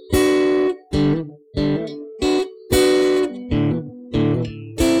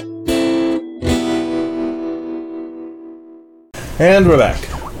 And we're back.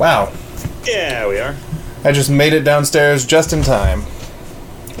 Wow. Yeah, we are. I just made it downstairs just in time.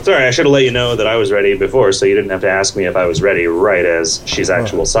 Sorry, I should have let you know that I was ready before, so you didn't have to ask me if I was ready right as she's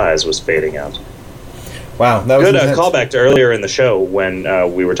actual size was fading out. Wow, that was good callback to earlier in the show when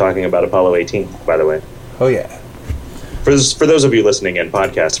we were talking about Apollo 18, by the way. Oh, yeah. For those of you listening in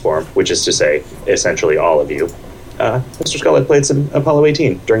podcast form, which is to say, essentially all of you, Mr. Scullett played some Apollo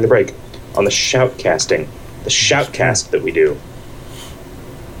 18 during the break on the shoutcasting, the shoutcast that we do.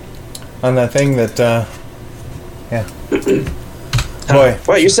 On that thing that, yeah. Boy.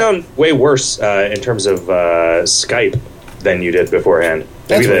 Wow, you sound way worse in terms of Skype than you did beforehand.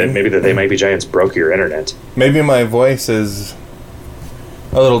 Maybe the They Might Be Giants broke your internet. Maybe my voice is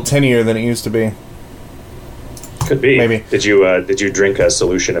a little tinnier than it used to be. Could be. Maybe. Did you drink a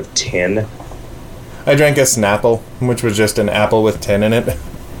solution of tin? I drank a Snapple, which was just an apple with tin in it.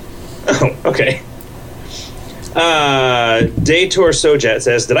 Oh, okay. Daytour Sojet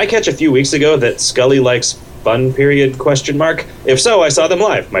says, did I catch a few weeks ago that Scully likes Fun Period ? If so, I saw them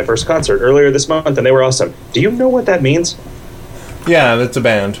live, my first concert earlier this month, and they were awesome. Do you know what that means? Yeah, that's a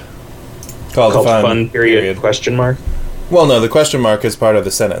band called Fun Period ? Well, no, the question mark is part of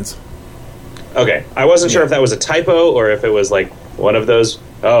the sentence. Okay, I wasn't sure if that was a typo or if it was like one of those.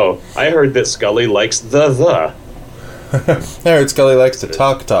 Oh, I heard that Scully likes the. I heard Scully likes to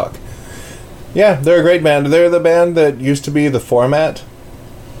talk. Yeah, they're a great band. They're the band that used to be the Format.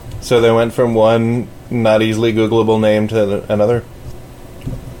 So they went from one not easily Googleable name to another.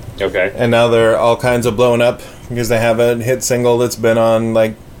 Okay. And now they're all kinds of blown up because they have a hit single that's been on,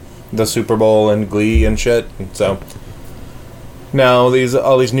 like, the Super Bowl and Glee and shit. And so now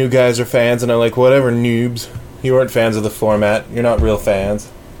all these new guys are fans, and I'm like, whatever, noobs. You weren't fans of the Format. You're not real fans.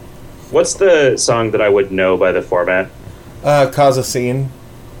 What's the song that I would know by the Format? Cause a Scene.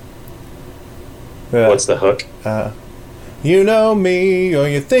 What's the hook? You know me, or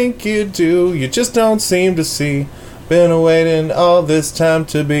you think you do, you just don't seem to see. Been waiting all this time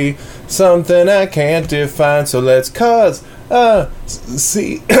to be something I can't define, so let's cause a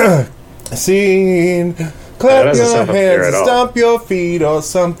scene. Clap your hands and stomp your feet or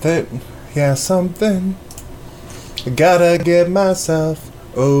something. Yeah, something. I gotta get myself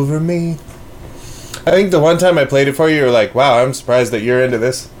over me. I think the one time I played it for you were like, wow, I'm surprised that you're into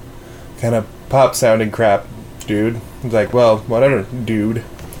this kind of pop sounding crap, dude. It's like, well, whatever, dude.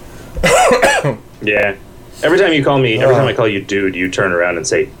 Yeah. Every time I call you dude, you turn around and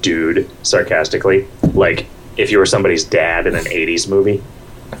say dude sarcastically, like if you were somebody's dad in an 80s movie.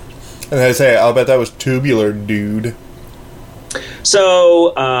 And I say, I'll bet that was tubular, dude.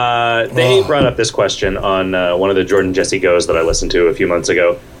 So, they brought up this question on one of the Jordan Jesse Goes that I listened to a few months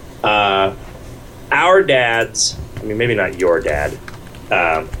ago. Our dads, I mean, maybe not your dad,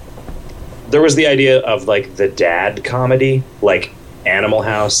 there was the idea of, like, the dad comedy, like Animal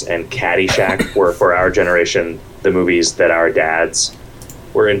House and Caddyshack were, for our generation, the movies that our dads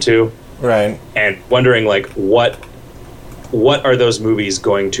were into. Right. And wondering, like, what are those movies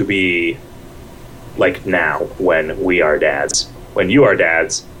going to be like now when we are dads? When you are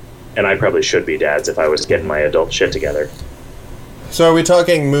dads, and I probably should be dads if I was getting my adult shit together. So are we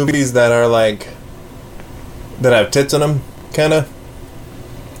talking movies that are, like, that have tits in them, kind of?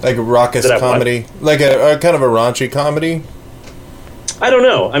 Like a raucous comedy? What? Like a kind of a raunchy comedy? I don't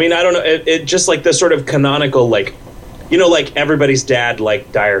know. I mean, I don't know. It just like the sort of canonical, like, you know, like everybody's dad,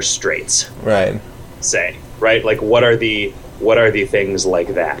 like Dire Straits. Right. Say, right? Like, what are the things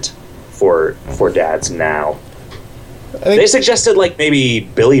like that for dads now? They suggested, like, maybe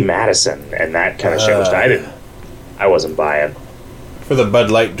Billy Madison and that kind of shit, which I wasn't buying. For the Bud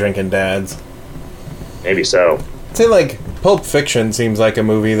Light drinking dads. Maybe so. I'd say, like, Pulp Fiction seems like a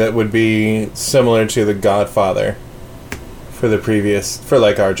movie that would be similar to The Godfather for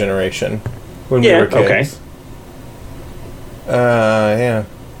like, our generation. When we were kids. Okay. Yeah.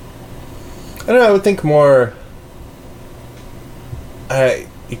 I don't know, I would think more...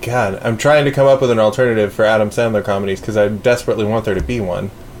 God, I'm trying to come up with an alternative for Adam Sandler comedies because I desperately want there to be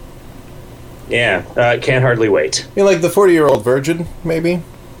one. Yeah, can't hardly wait. You know, like the 40-Year-Old Virgin, maybe?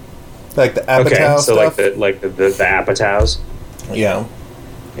 Like the Apatow so stuff? the Apatows? Yeah.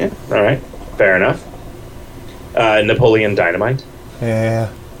 Yeah, alright. Fair enough. Napoleon Dynamite?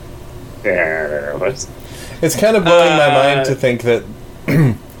 Yeah. Yeah. It's kind of blowing my mind to think that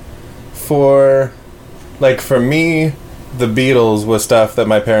for me, the Beatles was stuff that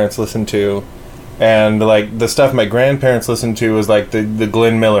my parents listened to, and like the stuff my grandparents listened to was like the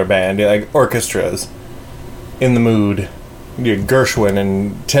Glenn Miller Band, like orchestras, In the Mood, Gershwin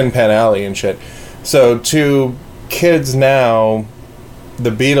and Tin Pan Alley and shit. So to kids now, the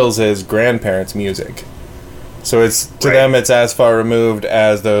Beatles is grandparents' music. So it's to them it's as far removed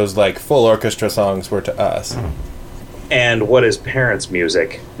as those like full orchestra songs were to us. And what is parents'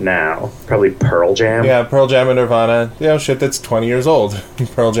 music now? Probably Pearl Jam? Yeah, Pearl Jam and Nirvana. You know, shit that's 20 years old.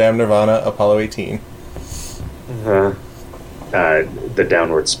 Pearl Jam, Nirvana, Apollo 18. The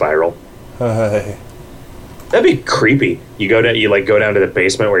Downward Spiral. That'd be creepy. You go down to the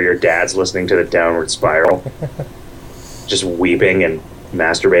basement where your dad's listening to the Downward Spiral. Just weeping and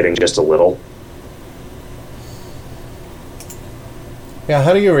masturbating just a little. Yeah,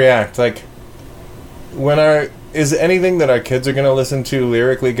 how do you react? Like, is anything that our kids are going to listen to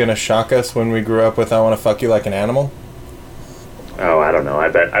lyrically going to shock us when we grew up with I Want to Fuck You Like an Animal? Oh, I don't know. I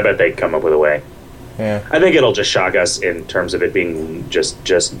bet they'd come up with a way. Yeah. I think it'll just shock us in terms of it being just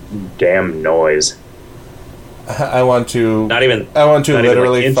damn noise. I want to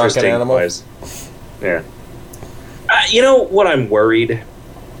literally fuck an animal. Noise. Yeah. You know what I'm worried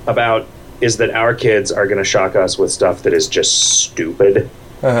about is that our kids are going to shock us with stuff that is just stupid.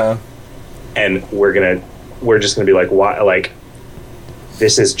 Uh-huh. And we're just going to be like, why? Like,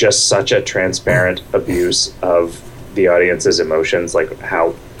 this is just such a transparent abuse of the audience's emotions. Like,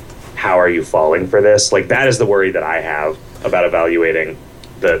 how are you falling for this? Like, that is the worry that I have about evaluating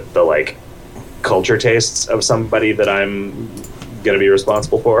the like culture tastes of somebody that I'm going to be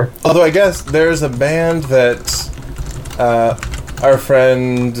responsible for. Although I guess there's a band that our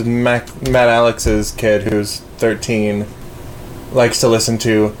friend Matt Alex's kid, who's 13, likes to listen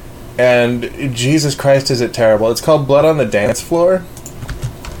to, and Jesus Christ, is it terrible. It's called Blood on the Dance Floor,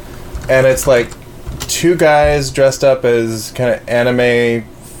 and it's like two guys dressed up as kind of anime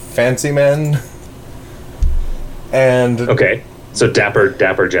fancy men, and okay, so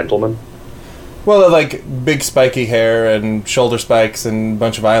dapper gentlemen. Well, they're like big spiky hair and shoulder spikes and a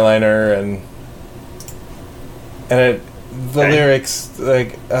bunch of eyeliner, and the lyrics,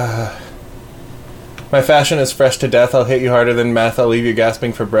 like, my fashion is fresh to death, I'll hit you harder than meth, I'll leave you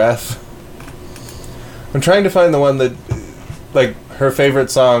gasping for breath. I'm trying to find the one that, like, her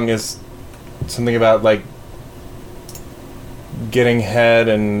favorite song is something about, like, getting head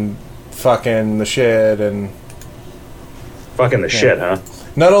and fucking the shit and... Fucking the shit, huh?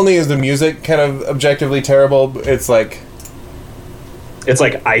 Not only is the music kind of objectively terrible, it's like... It's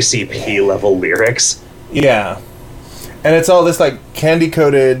like ICP level lyrics. Yeah. And it's all this, like,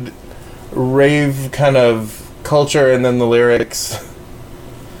 candy-coated rave kind of culture, and then the lyrics...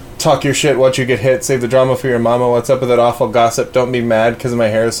 Talk your shit, watch you get hit, save the drama for your mama, what's up with that awful gossip, don't be mad because my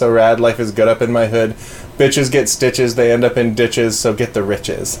hair is so rad, life is good up in my hood, bitches get stitches, they end up in ditches, so get the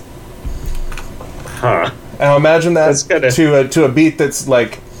riches. Huh. Now imagine that to a beat that's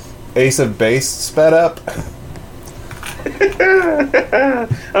like Ace of Base sped up.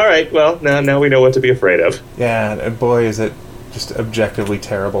 All right, well, now we know what to be afraid of. Yeah, and boy, is it just objectively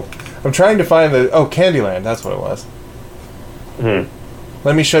terrible. I'm trying to find Candyland, that's what it was.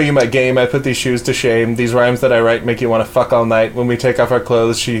 Let me show you my game, I put these shoes to shame. These rhymes that I write make you want to fuck all night. When we take off our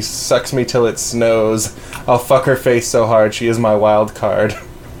clothes, she sucks me till it snows. I'll fuck her face so hard, she is my wild card.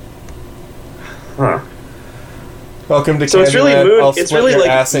 Huh. Welcome to Candyland. So it's really it's really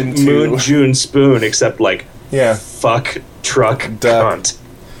like Moon June Spoon, except like yeah. Fuck truck cunt.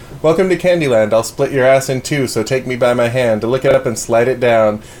 Welcome to Candyland. I'll split your ass in two, so take me by my hand. To lick it up and slide it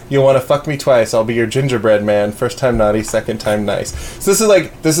down. You'll want to fuck me twice. I'll be your gingerbread man. First time naughty, second time nice. So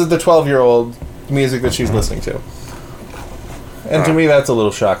this is the 12-year-old music that she's listening to. And to me, that's a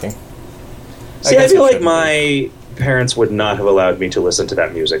little shocking. See, I feel like my parents would not have allowed me to listen to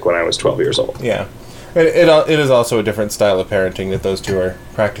that music when I was 12 years old. Yeah. It is also a different style of parenting that those two are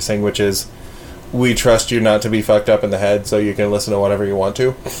practicing, which is, we trust you not to be fucked up in the head, so you can listen to whatever you want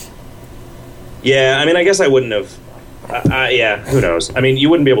to. Yeah, I mean, I guess I wouldn't have... yeah, who knows? I mean, you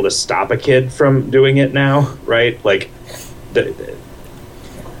wouldn't be able to stop a kid from doing it now, right? Like,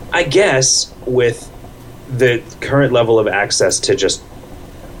 I guess with the current level of access to just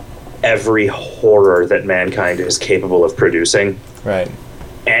every horror that mankind is capable of producing... Right.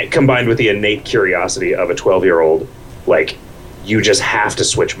 And combined with the innate curiosity of a 12-year-old, like, you just have to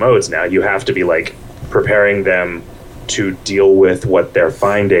switch modes now. You have to be, like, preparing them to deal with what they're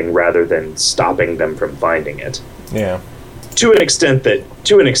finding rather than stopping them from finding it. Yeah. To an extent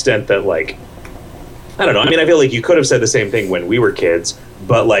that, like, I don't know. I mean, I feel like you could have said the same thing when we were kids,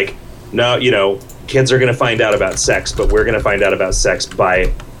 but, like, no, you know, kids are going to find out about sex, but we're going to find out about sex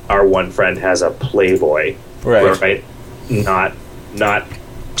by our one friend has a Playboy. Right? Not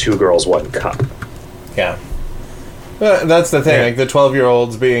two girls, one cup. Yeah. That's the thing. Yeah. Like, the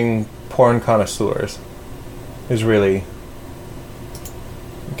 12-year-olds being porn connoisseurs is really...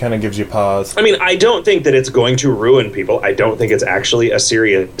 kind of gives you pause. I mean, I don't think that it's going to ruin people. I don't think it's actually a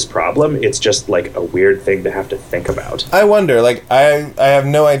serious problem. It's just, like, a weird thing to have to think about. I wonder, like, I have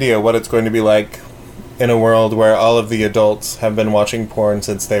no idea what it's going to be like in a world where all of the adults have been watching porn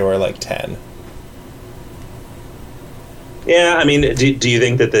since they were, like, 10. Yeah, I mean, do you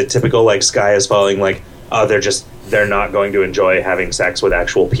think that the typical, like, sky is falling, like, oh, they're not going to enjoy having sex with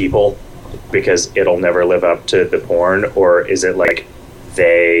actual people because it'll never live up to the porn? Or is it like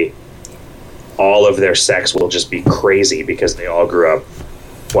all of their sex will just be crazy because they all grew up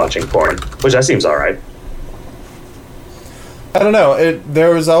watching porn? Which that seems all right. I don't know.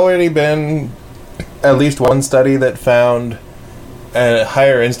 There has already been at least one study that found a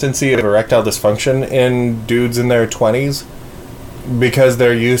higher instance of erectile dysfunction in dudes in their 20s because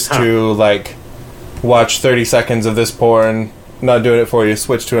they're used to, like, watch 30 seconds of this porn, not doing it for you,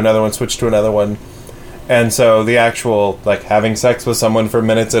 switch to another one, And so the actual, like, having sex with someone for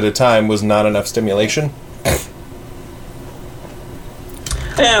minutes at a time was not enough stimulation.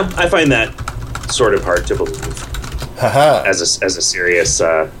 Yeah, I find that sort of hard to believe as a serious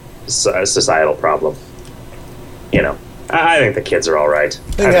societal problem. You know, I think the kids are all right.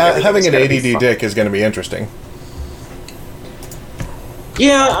 Having an ADD dick is going to be interesting.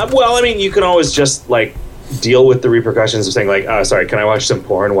 Yeah, well, I mean, you can always just, like, deal with the repercussions of saying, like, oh, sorry, can I watch some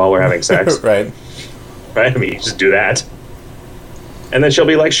porn while we're having sex? Right. Right? I mean, you just do that. And then she'll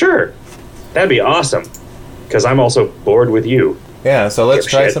be like, sure, that'd be awesome, because I'm also bored with you. Yeah, so let's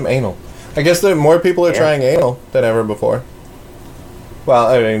try some anal. I guess that more people are trying anal than ever before. Well,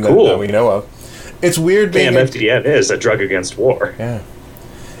 I mean, that we know of. It's weird being... KMFDM is a drug against war. Yeah.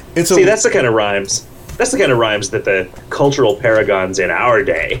 See, that's the kind of rhymes... That's the kind of rhymes that the cultural paragons in our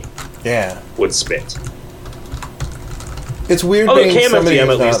day would spit. It's weird being somebody KMFDM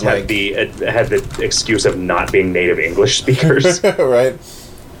who's at least not, had the excuse of not being native English speakers. Right.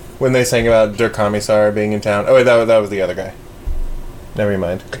 When they sang about Der Kommissar being in town. Oh, wait, that was the other guy. Never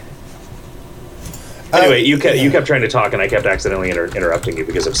mind. Anyway, you kept trying to talk, and I kept accidentally interrupting you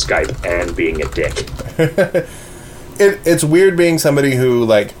because of Skype and being a dick. It's weird being somebody who,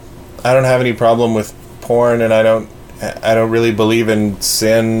 like, I don't have any problem with porn, and I don't really believe in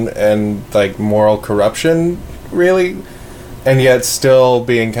sin and, like, moral corruption, really, and yet still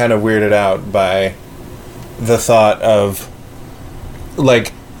being kind of weirded out by the thought of,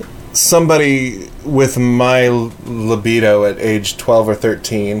 like, somebody with my libido at age 12 or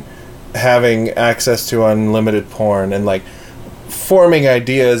 13 having access to unlimited porn and, like, forming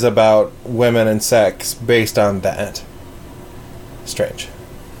ideas about women and sex based on that. Strange.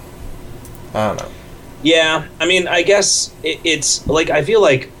 I don't know. Yeah, I mean, I guess it's, like, I feel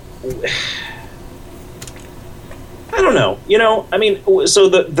like... I don't know. You know, I mean, so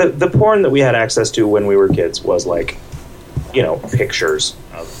the porn that we had access to when we were kids was, like, you know, pictures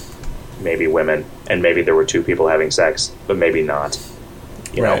of maybe women, and maybe there were two people having sex, but maybe not.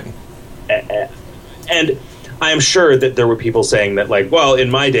 You know? And I am sure that there were people saying that, like, well, in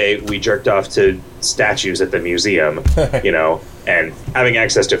my day, we jerked off to statues at the museum, you know, and having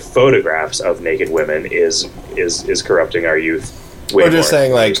access to photographs of naked women is corrupting our youth way or just more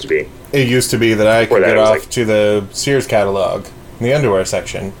saying, like, it used to be that I could get off, like, to the Sears catalog in the underwear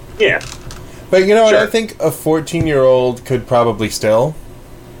section. Yeah. But you know what? I think a 14-year-old could probably still,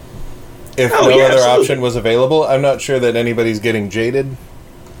 if no other option was available. I'm not sure that anybody's getting jaded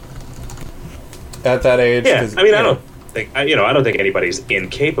at that age. Yeah, I mean, I don't think anybody's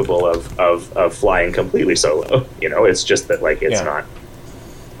incapable of flying completely solo. You know, it's just that, like, it's not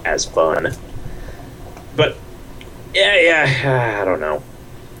as fun. But yeah, I don't know.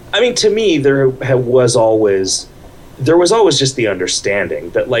 I mean, to me, there was always just the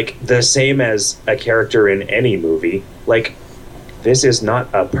understanding that, like, the same as a character in any movie, like, this is not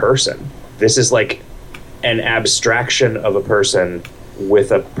a person. This is, like, an abstraction of a person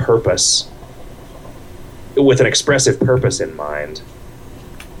with a purpose, with an expressive purpose in mind,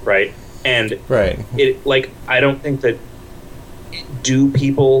 right? And it, like, I don't think that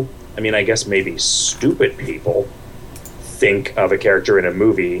people, I mean, I guess maybe stupid people think of a character in a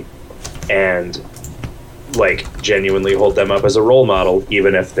movie and, like, genuinely hold them up as a role model,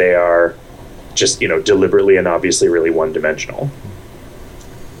 even if they are just, you know, deliberately and obviously really one-dimensional.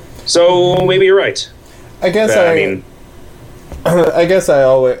 So maybe you're right. I guess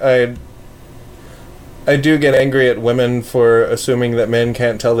I do get angry at women for assuming that men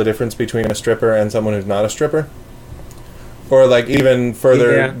can't tell the difference between a stripper and someone who's not a stripper. Or, like, even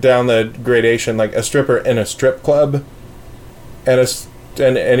further down the gradation, like a stripper in a strip club and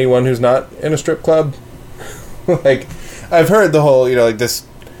anyone who's not in a strip club. Like, I've heard the whole, you know, like, this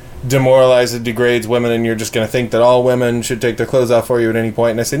demoralizes, it degrades women, and you're just going to think that all women should take their clothes off for you at any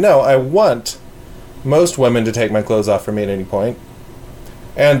point. And I say, no, I want most women to take my clothes off for me at any point.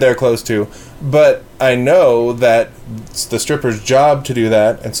 And their clothes too. But I know that it's the stripper's job to do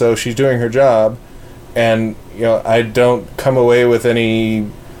that, and so she's doing her job. And, you know, I don't come away with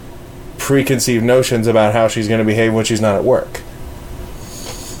any preconceived notions about how she's going to behave when she's not at work.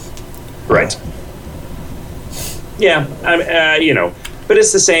 Right. Yeah, you know, but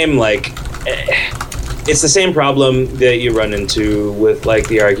it's the same, like, it's the same problem that you run into with, like,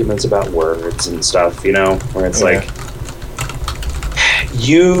 the arguments about words and stuff, you know, where it's like,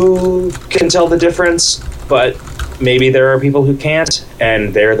 you can tell the difference, but maybe there are people who can't,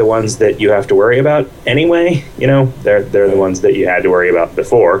 and they're the ones that you have to worry about anyway, you know, they're the ones that you had to worry about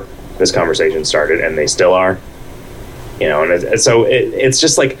before this conversation started, and they still are, you know, and so it's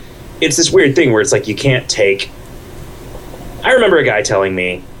just like, it's this weird thing where it's like, you can't take... I remember a guy telling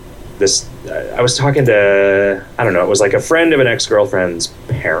me this I was talking to, I don't know, it was like a friend of an ex-girlfriend's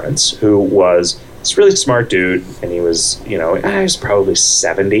parents who was this really smart dude, and he was, he was probably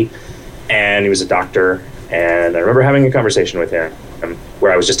 70, and he was a doctor, and I remember having a conversation with him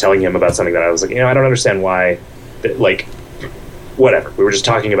where I was just telling him about something that I was like, I don't understand why, whatever. We were just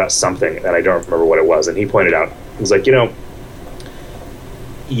talking about something that I don't remember what it was, and he pointed out, he was like,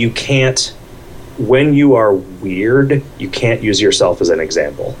 you can't, when you are weird, you can't use yourself as an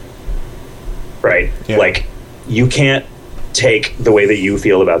example, right? Yeah. Like, you can't take the way that you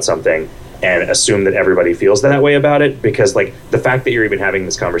feel about something and assume that everybody feels that way about it, because, like, the fact that you're even having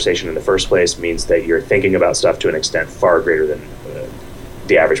this conversation in the first place means that you're thinking about stuff to an extent far greater than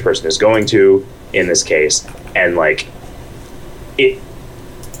the average person is going to in this case. And, like,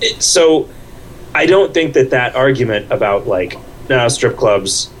 so I don't think that argument about, like, no, strip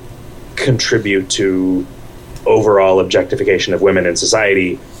clubs contribute to overall objectification of women in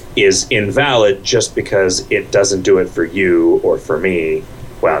society is invalid just because it doesn't do it for you or for me.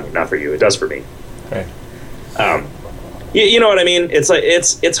 Well, not for you, it does for me. Right. You know what I mean? It's like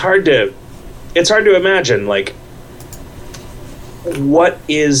it's hard to imagine, like, what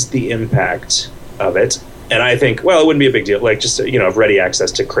is the impact of it. And I think, well, it wouldn't be a big deal. Like, just, have ready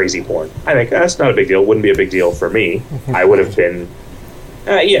access to crazy porn. I think that's not a big deal. It wouldn't be a big deal for me. I would have been,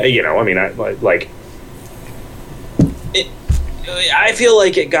 I feel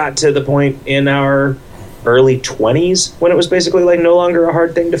like it got to the point in our early 20s when it was basically, like, no longer a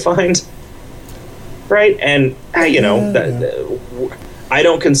hard thing to find. Right? And, I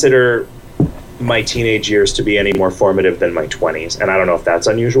don't consider my teenage years to be any more formative than my 20s. And I don't know if that's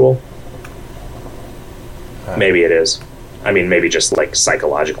unusual. Maybe it is. I mean, maybe just, like,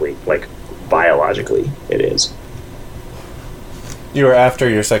 psychologically, like, biologically, it is. You were after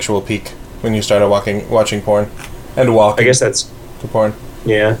your sexual peak when you started watching porn and walking. I guess that's to porn.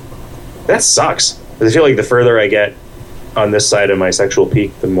 Yeah, that sucks. I feel like the further I get on this side of my sexual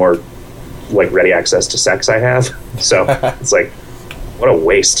peak, the more, like, ready access to sex I have. So it's like, what a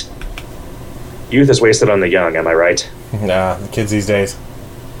waste. Youth is wasted on the young. Am I right? Nah, the kids these days.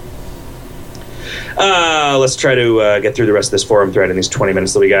 Let's try to get through the rest of this forum thread in these 20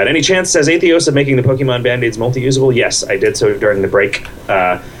 minutes that we got. Any chance, says Atheos, of making the Pokemon Band-Aids multi-usable? Yes, I did so during the break.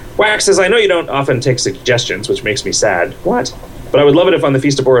 Wax says, I know you don't often take suggestions, which makes me sad. What? But I would love it if on the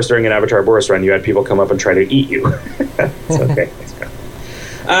Feast of Boris during an Avatar Boris run you had people come up and try to eat you. It's okay.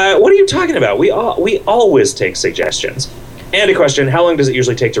 What are you talking about? We always take suggestions. And a question, how long does it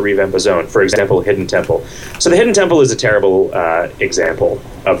usually take to revamp a zone? For example, Hidden Temple. So the Hidden Temple is a terrible example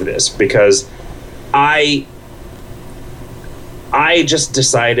of this, because I just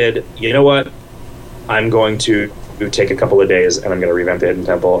decided, you know what? I'm going to take a couple of days and I'm going to revamp the Hidden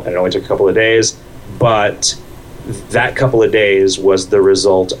Temple. And it only took a couple of days, but that couple of days was the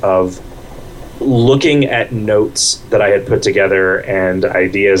result of looking at notes that I had put together and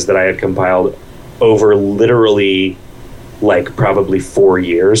ideas that I had compiled over literally, like, probably 4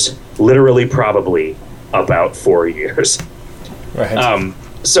 years. Literally, probably about 4 years. Right.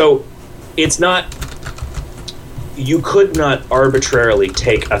 So it's not, you could not arbitrarily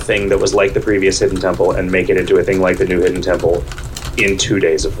take a thing that was like the previous Hidden Temple and make it into a thing like the new Hidden Temple in 2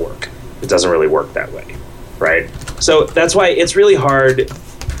 days of work. It doesn't really work that way, right? So that's why it's really hard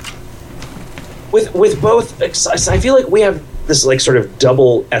with both. I feel like we have this, like, sort of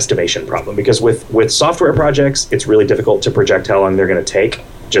double estimation problem, because with software projects, it's really difficult to project how long they're going to take.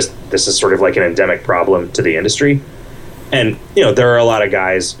 Just, this is sort of like an endemic problem to the industry. And, there are a lot of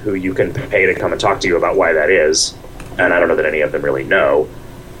guys who you can pay to come and talk to you about why that is. And I don't know that any of them really know.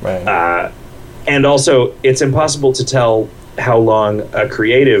 Right. And also, it's impossible to tell how long a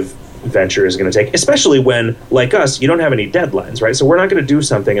creative venture is going to take, especially when, like us, you don't have any deadlines, right? So we're not going to do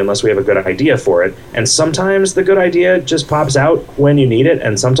something unless we have a good idea for it. And sometimes the good idea just pops out when you need it,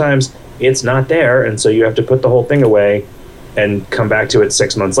 and sometimes it's not there, and so you have to put the whole thing away and come back to it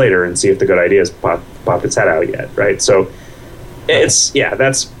 6 months later and see if the good idea has popped its head out yet, right? So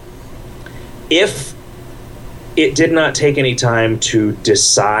that's if it did not take any time to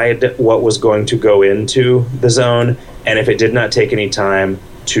decide what was going to go into the zone, and if it did not take any time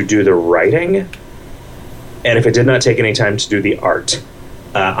to do the writing, and if it did not take any time to do the art,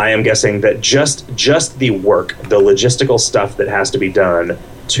 I am guessing that just the work, the logistical stuff that has to be done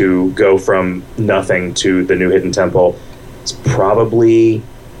to go from nothing to the new Hidden Temple, is probably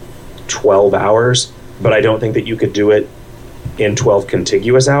 12 hours. But I don't think that you could do it in 12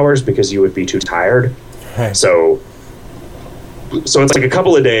 contiguous hours because you would be too tired. Right. So it's like a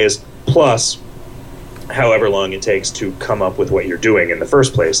couple of days plus however long it takes to come up with what you're doing in the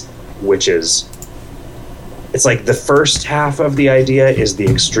first place, which is it's like the first half of the idea is the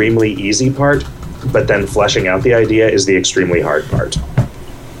extremely easy part, but then fleshing out the idea is the extremely hard part.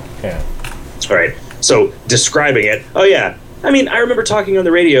 Yeah. All right. So describing it. Oh yeah. I mean, I remember talking on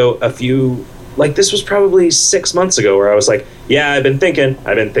the radio this was probably 6 months ago, where I was like, yeah, I've been thinking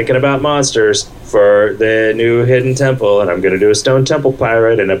about monsters for the new hidden temple, and I'm going to do a stone temple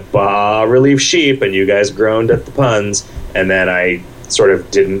pirate and a bas-relief sheep, and you guys groaned at the puns, and then I sort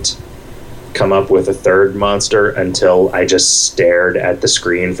of didn't come up with a third monster until I just stared at the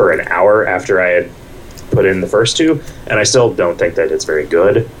screen for an hour after I had put in the first two, and I still don't think that it's very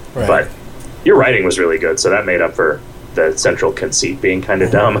good, right. But your writing was really good, so that made up for the central conceit being kind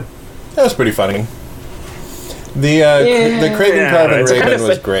of dumb. That was pretty funny. The Craven Carvin Raven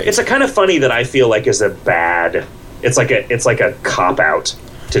was great. It's a kind of funny that I feel like is a bad. It's like a cop out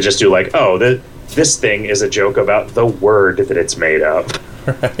to just do like, oh, this thing is a joke about the word that it's made of.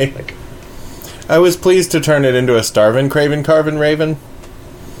 Right. Like, I was pleased to turn it into a starving Craven Carvin Raven.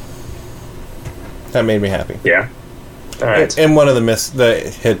 That made me happy. Yeah. All right. In one of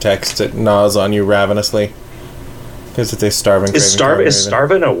the hit texts, it gnaws on you ravenously because it's a starving. Is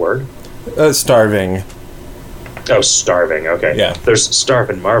starving a word? Starving. Oh, starving. Okay. Yeah. There's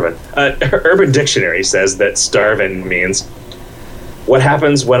starving Marvin. Urban Dictionary says that starving means what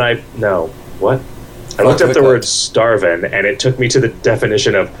happens when I... No. What? I looked up the word starving, and it took me to the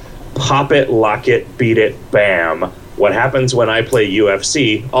definition of pop it, lock it, beat it, bam. What happens when I play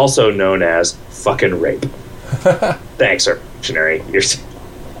UFC, also known as fucking rape. Thanks, Urban Dictionary. It's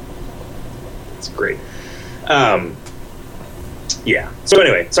great. Yeah. So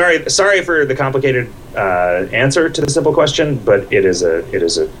anyway, sorry for the complicated answer to the simple question, but it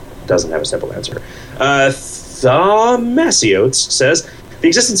doesn't have a simple answer. Thaumasiotes says the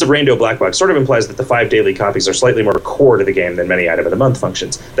existence of Rainbow Black Box sort of implies that the 5 daily copies are slightly more core to the game than many item of the month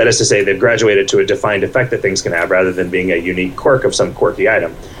functions. That is to say, they've graduated to a defined effect that things can have rather than being a unique quirk of some quirky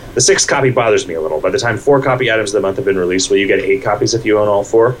item. The 6 copy bothers me a little. By the time 4 copy items of the month have been released, will you get 8 copies if you own all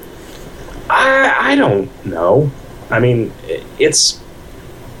 4? I don't know. I mean, it's,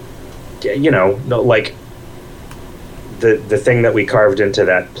 like, the thing that we carved into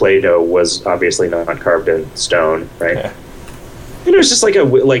that Play-Doh was obviously not carved in stone, right? Yeah. And it was just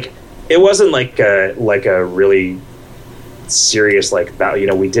it wasn't like a really serious,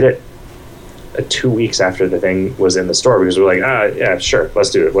 we did it 2 weeks after the thing was in the store because we're like, yeah, sure,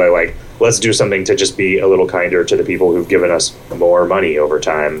 let's do it. Let's do something to just be a little kinder to the people who've given us more money over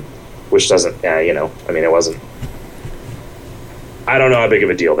time, which doesn't, it wasn't. I don't know how big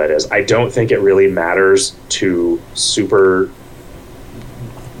of a deal that is. I don't think it really matters to super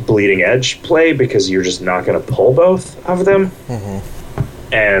bleeding edge play because you're just not going to pull both of them.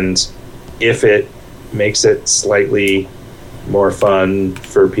 Mm-hmm. And if it makes it slightly more fun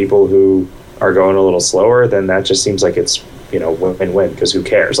for people who are going a little slower, then that just seems like it's, win-win because who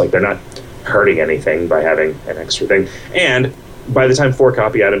cares? Like, they're not hurting anything by having an extra thing. And by the time 4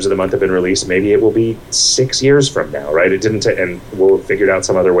 copy items of the month have been released, maybe it will be 6 years from now, right? It didn't, and we'll have figured out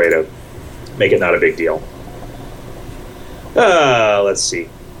some other way to make it not a big deal. Let's see.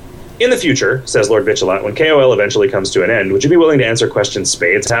 In the future, says Lord Bitchelot, when KoL eventually comes to an end, would you be willing to answer questions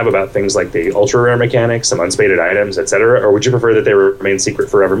spades have about things like the ultra-rare mechanics, some unspaded items, etc., or would you prefer that they remain secret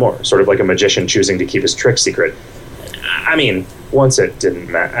forevermore? Sort of like a magician choosing to keep his trick secret. I mean, once it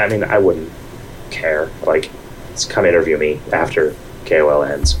didn't matter, I wouldn't care. Come interview me after KoL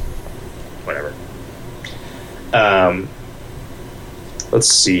ends. Whatever. Let's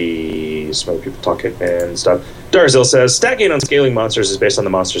see. Some other people talking and stuff. Darzil says, stat gain on scaling monsters is based on the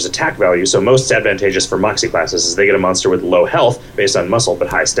monster's attack value, so most advantageous for Moxie classes is they get a monster with low health based on muscle but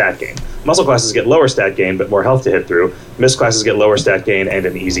high stat gain. Muscle classes get lower stat gain but more health to hit through. Mist classes get lower stat gain and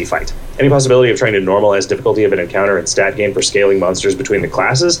an easy fight. Any possibility of trying to normalize difficulty of an encounter and stat gain for scaling monsters between the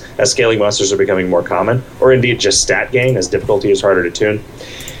classes as scaling monsters are becoming more common, or indeed just stat gain as difficulty is harder to tune?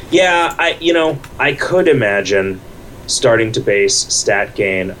 Yeah, I could imagine starting to base stat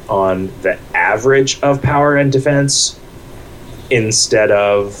gain on the average of power and defense instead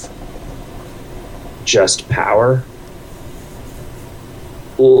of just power.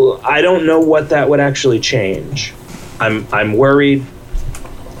 I don't know what that would actually change. I'm worried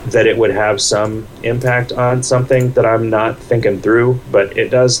that it would have some impact on something that I'm not thinking through, but it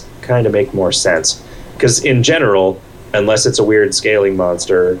does kind of make more sense. Because in general, unless it's a weird scaling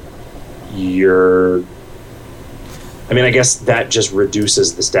monster, I guess that just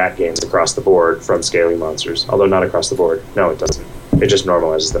reduces the stat gains across the board from scaling monsters. Although not across the board. No, it doesn't. It just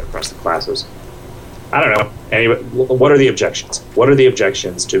normalizes them across the classes. I don't know. Anyway, what are the objections? What are the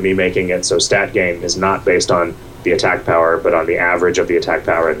objections to me making it so stat gain is not based on the attack power, but on the average of the attack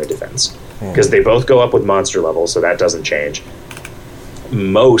power and the defense? because they both go up with monster level, so that doesn't change.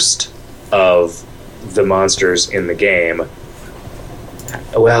 Most of the monsters in the game,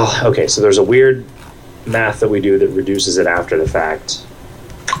 well, okay, so there's a weird math that we do that reduces it after the fact.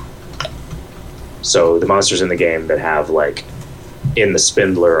 So the monsters in the game that have, like, in the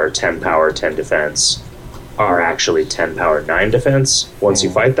Spindler are 10 power, 10 defense, are actually 10 power, 9 defense once you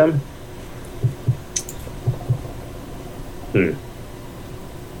fight them.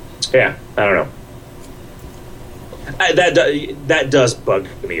 Yeah, I don't know. That does bug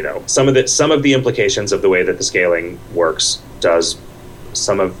me, though. Some of the implications of the way that the scaling works does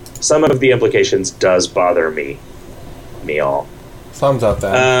some of the implications does bother me all. Thumbs up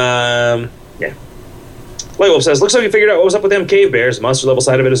then. Yeah. Lightwolf says, looks like you figured out what was up with them cave bears. The monster level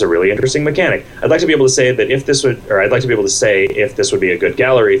side of it is a really interesting mechanic. I'd like to be able to say if this would be a good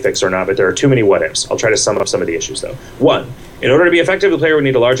gallery fix or not, but there are too many what ifs. I'll try to sum up some of the issues, though. 1. In order to be effective, the player would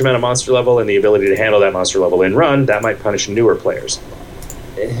need a large amount of monster level and the ability to handle that monster level in run. That might punish newer players.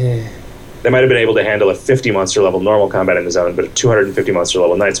 They might have been able to handle a 50 monster level normal combat in the zone, but a 250 monster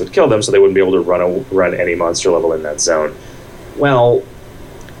level knights would kill them, so they wouldn't be able to run any monster level in that zone. Well,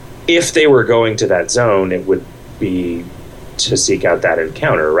 if they were going to that zone, it would be to seek out that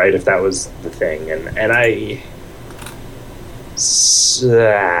encounter, right? If that was the thing. And I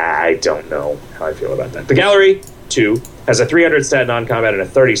don't know how I feel about that. The gallery, 2, has a 300 stat non-combat and a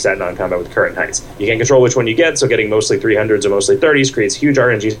 30 stat non-combat with current knights. You can't control which one you get, so getting mostly 300s or mostly 30s creates huge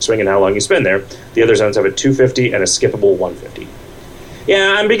RNG swing in how long you spend there. The other zones have a 250 and a skippable 150.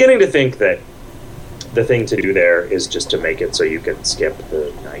 Yeah, I'm beginning to think that the thing to do there is just to make it so you can skip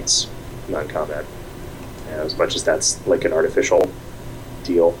the knights non-combat. As much as that's like an artificial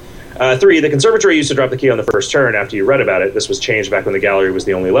deal. 3, the conservatory used to drop the key on the first turn after you read about it. This was changed back when the gallery was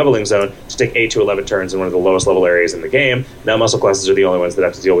the only leveling zone to take 8 to 11 turns in one of the lowest level areas in the game. Now muscle classes are the only ones that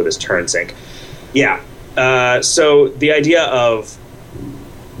have to deal with this turn sync. Yeah. So the idea of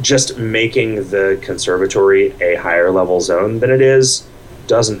just making the conservatory a higher level zone than it is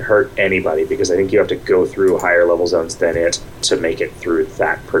doesn't hurt anybody, because I think you have to go through higher level zones than it to make it through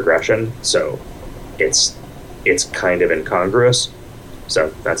that progression. So it's kind of incongruous. So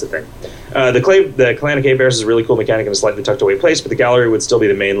that's the thing. The Clan of Cave Bears is a really cool mechanic in a slightly tucked away place, but the gallery would still be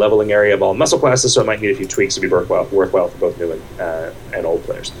the main leveling area of all muscle classes, so it might need a few tweaks to be worthwhile for both new and old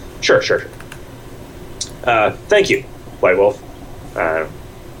players. Sure. Thank you, White Wolf. I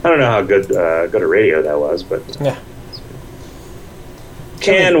don't know how good a radio that was, but yeah.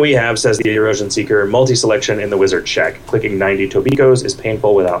 Can we have, says the Erosion Seeker, multi-selection in the Wizard check? Clicking 90 Tobicos is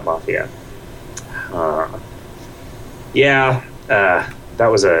painful without Mafia. That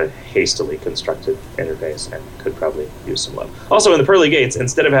was a hastily constructed interface and could probably use some love. Also, in the Pearly Gates,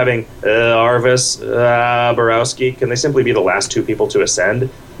 instead of having Arvis, Borowski, can they simply be the last 2 people to ascend?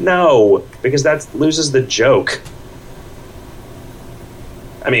 No, because that loses the joke.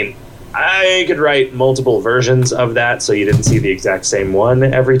 I mean, I could write multiple versions of that so you didn't see the exact same one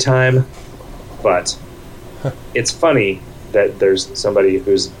every time, but it's funny that there's somebody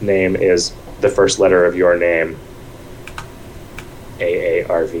whose name is the first letter of your name,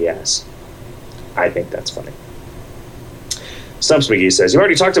 AARVS. I think that's funny. Stumps McGee says, you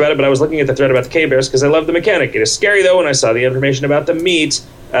already talked about it, but I was looking at the thread about the cave bears because I love the mechanic. It is scary, though, when I saw the information about the meat.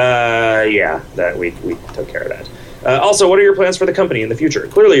 That we took care of that. Also, what are your plans for the company in the future?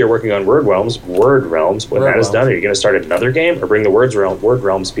 Clearly, you're working on Word Realms. When that is done, are you going to start another game or bring the Word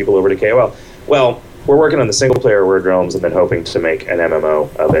Realms people over to KoL? Well, we're working on the single-player Word Realms and then hoping to make an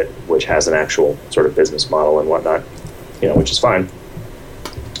MMO of it, which has an actual sort of business model and whatnot, which is fine.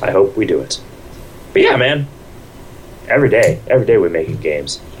 I hope we do it. But yeah, man, every day we're making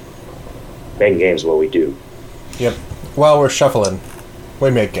games. Making games what we do. Yep. While we're shuffling, we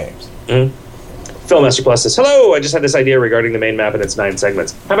make games. Mm-hmm. Philmaster Plus says, hello, I just had this idea regarding the main map and its 9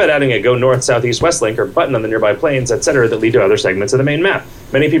 segments. How about adding a go north, south, east, west link or button on the nearby planes, etc. that lead to other segments of the main map?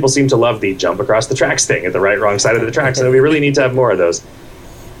 Many people seem to love the jump across the tracks thing at the right, wrong side of the tracks, and we really need to have more of those.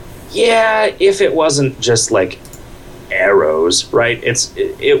 Yeah, if it wasn't just like arrows, right?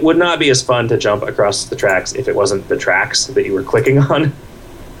 It would not be as fun to jump across the tracks if it wasn't the tracks that you were clicking on.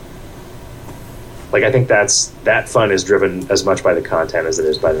 Like, I think that fun is driven as much by the content as it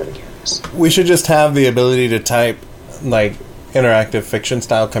is by the mechanics. We should just have the ability to type, like, interactive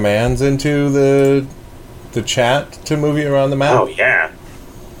fiction-style commands into the chat to move you around the map. Oh, yeah.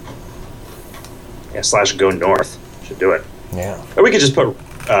 Yeah, / go north. Should do it. Yeah. Or we could just put...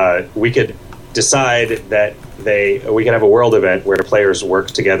 we could decide that we can have a world event where players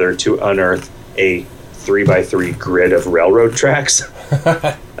work together to unearth a 3x3 grid of railroad tracks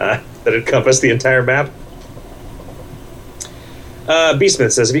that encompass the entire map.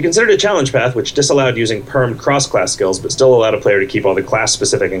 Beastmith says, if you considered a challenge path which disallowed using permed cross-class skills, but still allowed a player to keep all the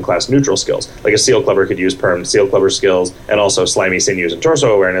class-specific and class-neutral skills, like a Seal Clubber could use permed Seal Clubber skills and also Slimy Sinews and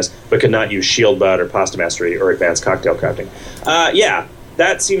Torso Awareness, but could not use Shield Bud or Pasta Mastery or Advanced Cocktail Crafting. Yeah,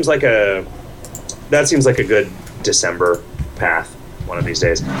 that seems like a good December path one of these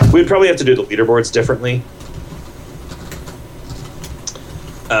days. We'd probably have to do the leaderboards differently.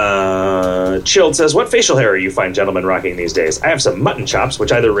 Chilled says, what facial hair are you fine gentlemen rocking these days? I have some mutton chops,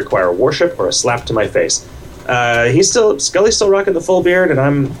 which either require worship or a slap to my face. Scully's still rocking the full beard, and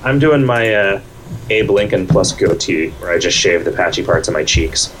I'm doing my Abe Lincoln plus goatee, where I just shave the patchy parts of my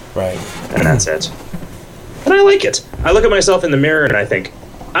cheeks. Right. And that's it. And I like it. I look at myself in the mirror and I think,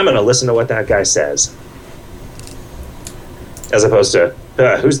 I'm going to listen to what that guy says. As opposed to,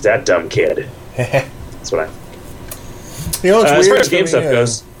 who's that dumb kid? That's what I think. You know what's as weird far as game me, stuff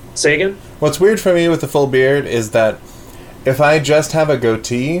goes, say again? What's weird for me with the full beard is that if I just have a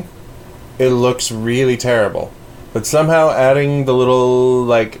goatee, it looks really terrible. But somehow adding the little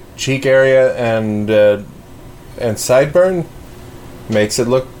like cheek area and sideburn makes it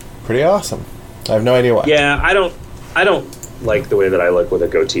look pretty awesome. I have no idea why. Yeah, I don't like the way that I look with a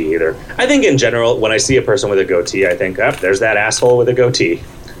goatee either. I think in general, when I see a person with a goatee, I think, there's that asshole with a goatee.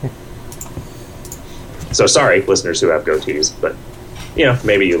 So sorry, listeners who have goatees, but,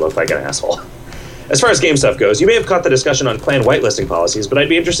 maybe you look like an asshole. As far as game stuff goes, you may have caught the discussion on clan whitelisting policies, but I'd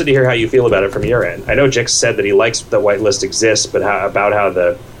be interested to hear how you feel about it from your end. I know Jix said that he likes that whitelist exists, but how about how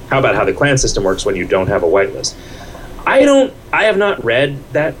the clan system works when you don't have a whitelist? I have not read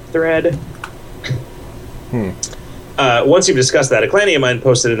that thread. Once you've discussed that, a clanny of mine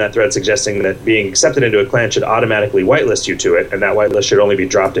posted in that thread suggesting that being accepted into a clan should automatically whitelist you to it, and that whitelist should only be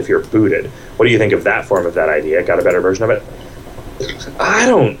dropped if you're booted. What do you think of that form of that idea? Got a better version of it? I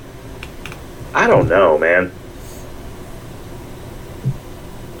don't know, man.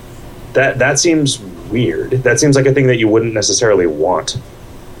 That seems weird. That seems like a thing that you wouldn't necessarily want.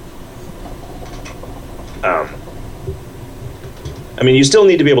 You still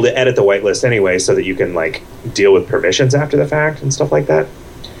need to be able to edit the whitelist anyway so that you can, deal with permissions after the fact and stuff like that.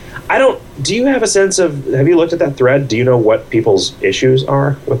 Do you have a sense of, have you looked at that thread? Do you know what people's issues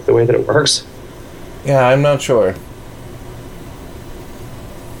are with the way that it works? Yeah, I'm not sure.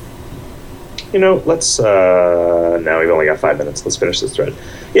 Let's, now we've only got 5 minutes. Let's finish this thread.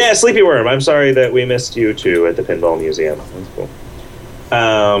 Yeah, Sleepy Worm, I'm sorry that we missed you too at the Pinball Museum. That's cool.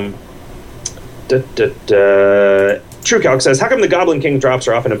 TrueCalc says, how come the Goblin King drops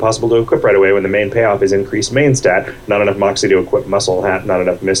are often impossible to equip right away when the main payoff is increased main stat, not enough Moxie to equip Muscle Hat, not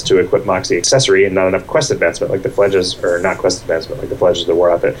enough Mist to equip Moxie Accessory, and not enough Quest Advancement like the Pledges, or not Quest Advancement like the Pledges that wore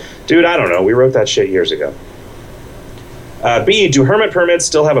out there? Dude, I don't know. We wrote that shit years ago. B, do Hermit Permits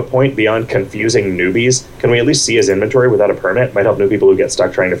still have a point beyond confusing newbies? Can we at least see his inventory without a permit? Might help new people who get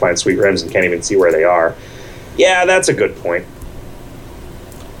stuck trying to find sweet rims and can't even see where they are. Yeah, that's a good point.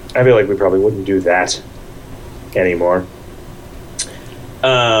 I feel like we probably wouldn't do that anymore.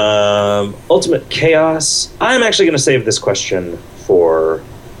 Ultimate Chaos. I'm actually going to save this question for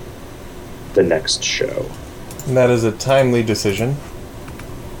the next show. And that is a timely decision.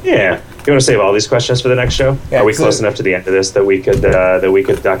 Yeah. You want to save all these questions for the next show? Yeah, are we close enough to the end of this that we could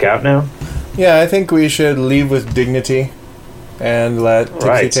duck out now? Yeah, I think we should leave with dignity and let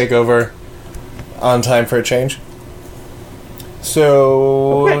Tipsy take over on time for a change.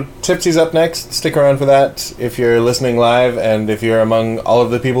 So, okay. Tipsy's up next. Stick around for that if you're listening live, and if you're among all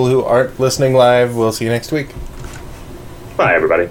of the people who aren't listening live, we'll see you next week. Bye, everybody.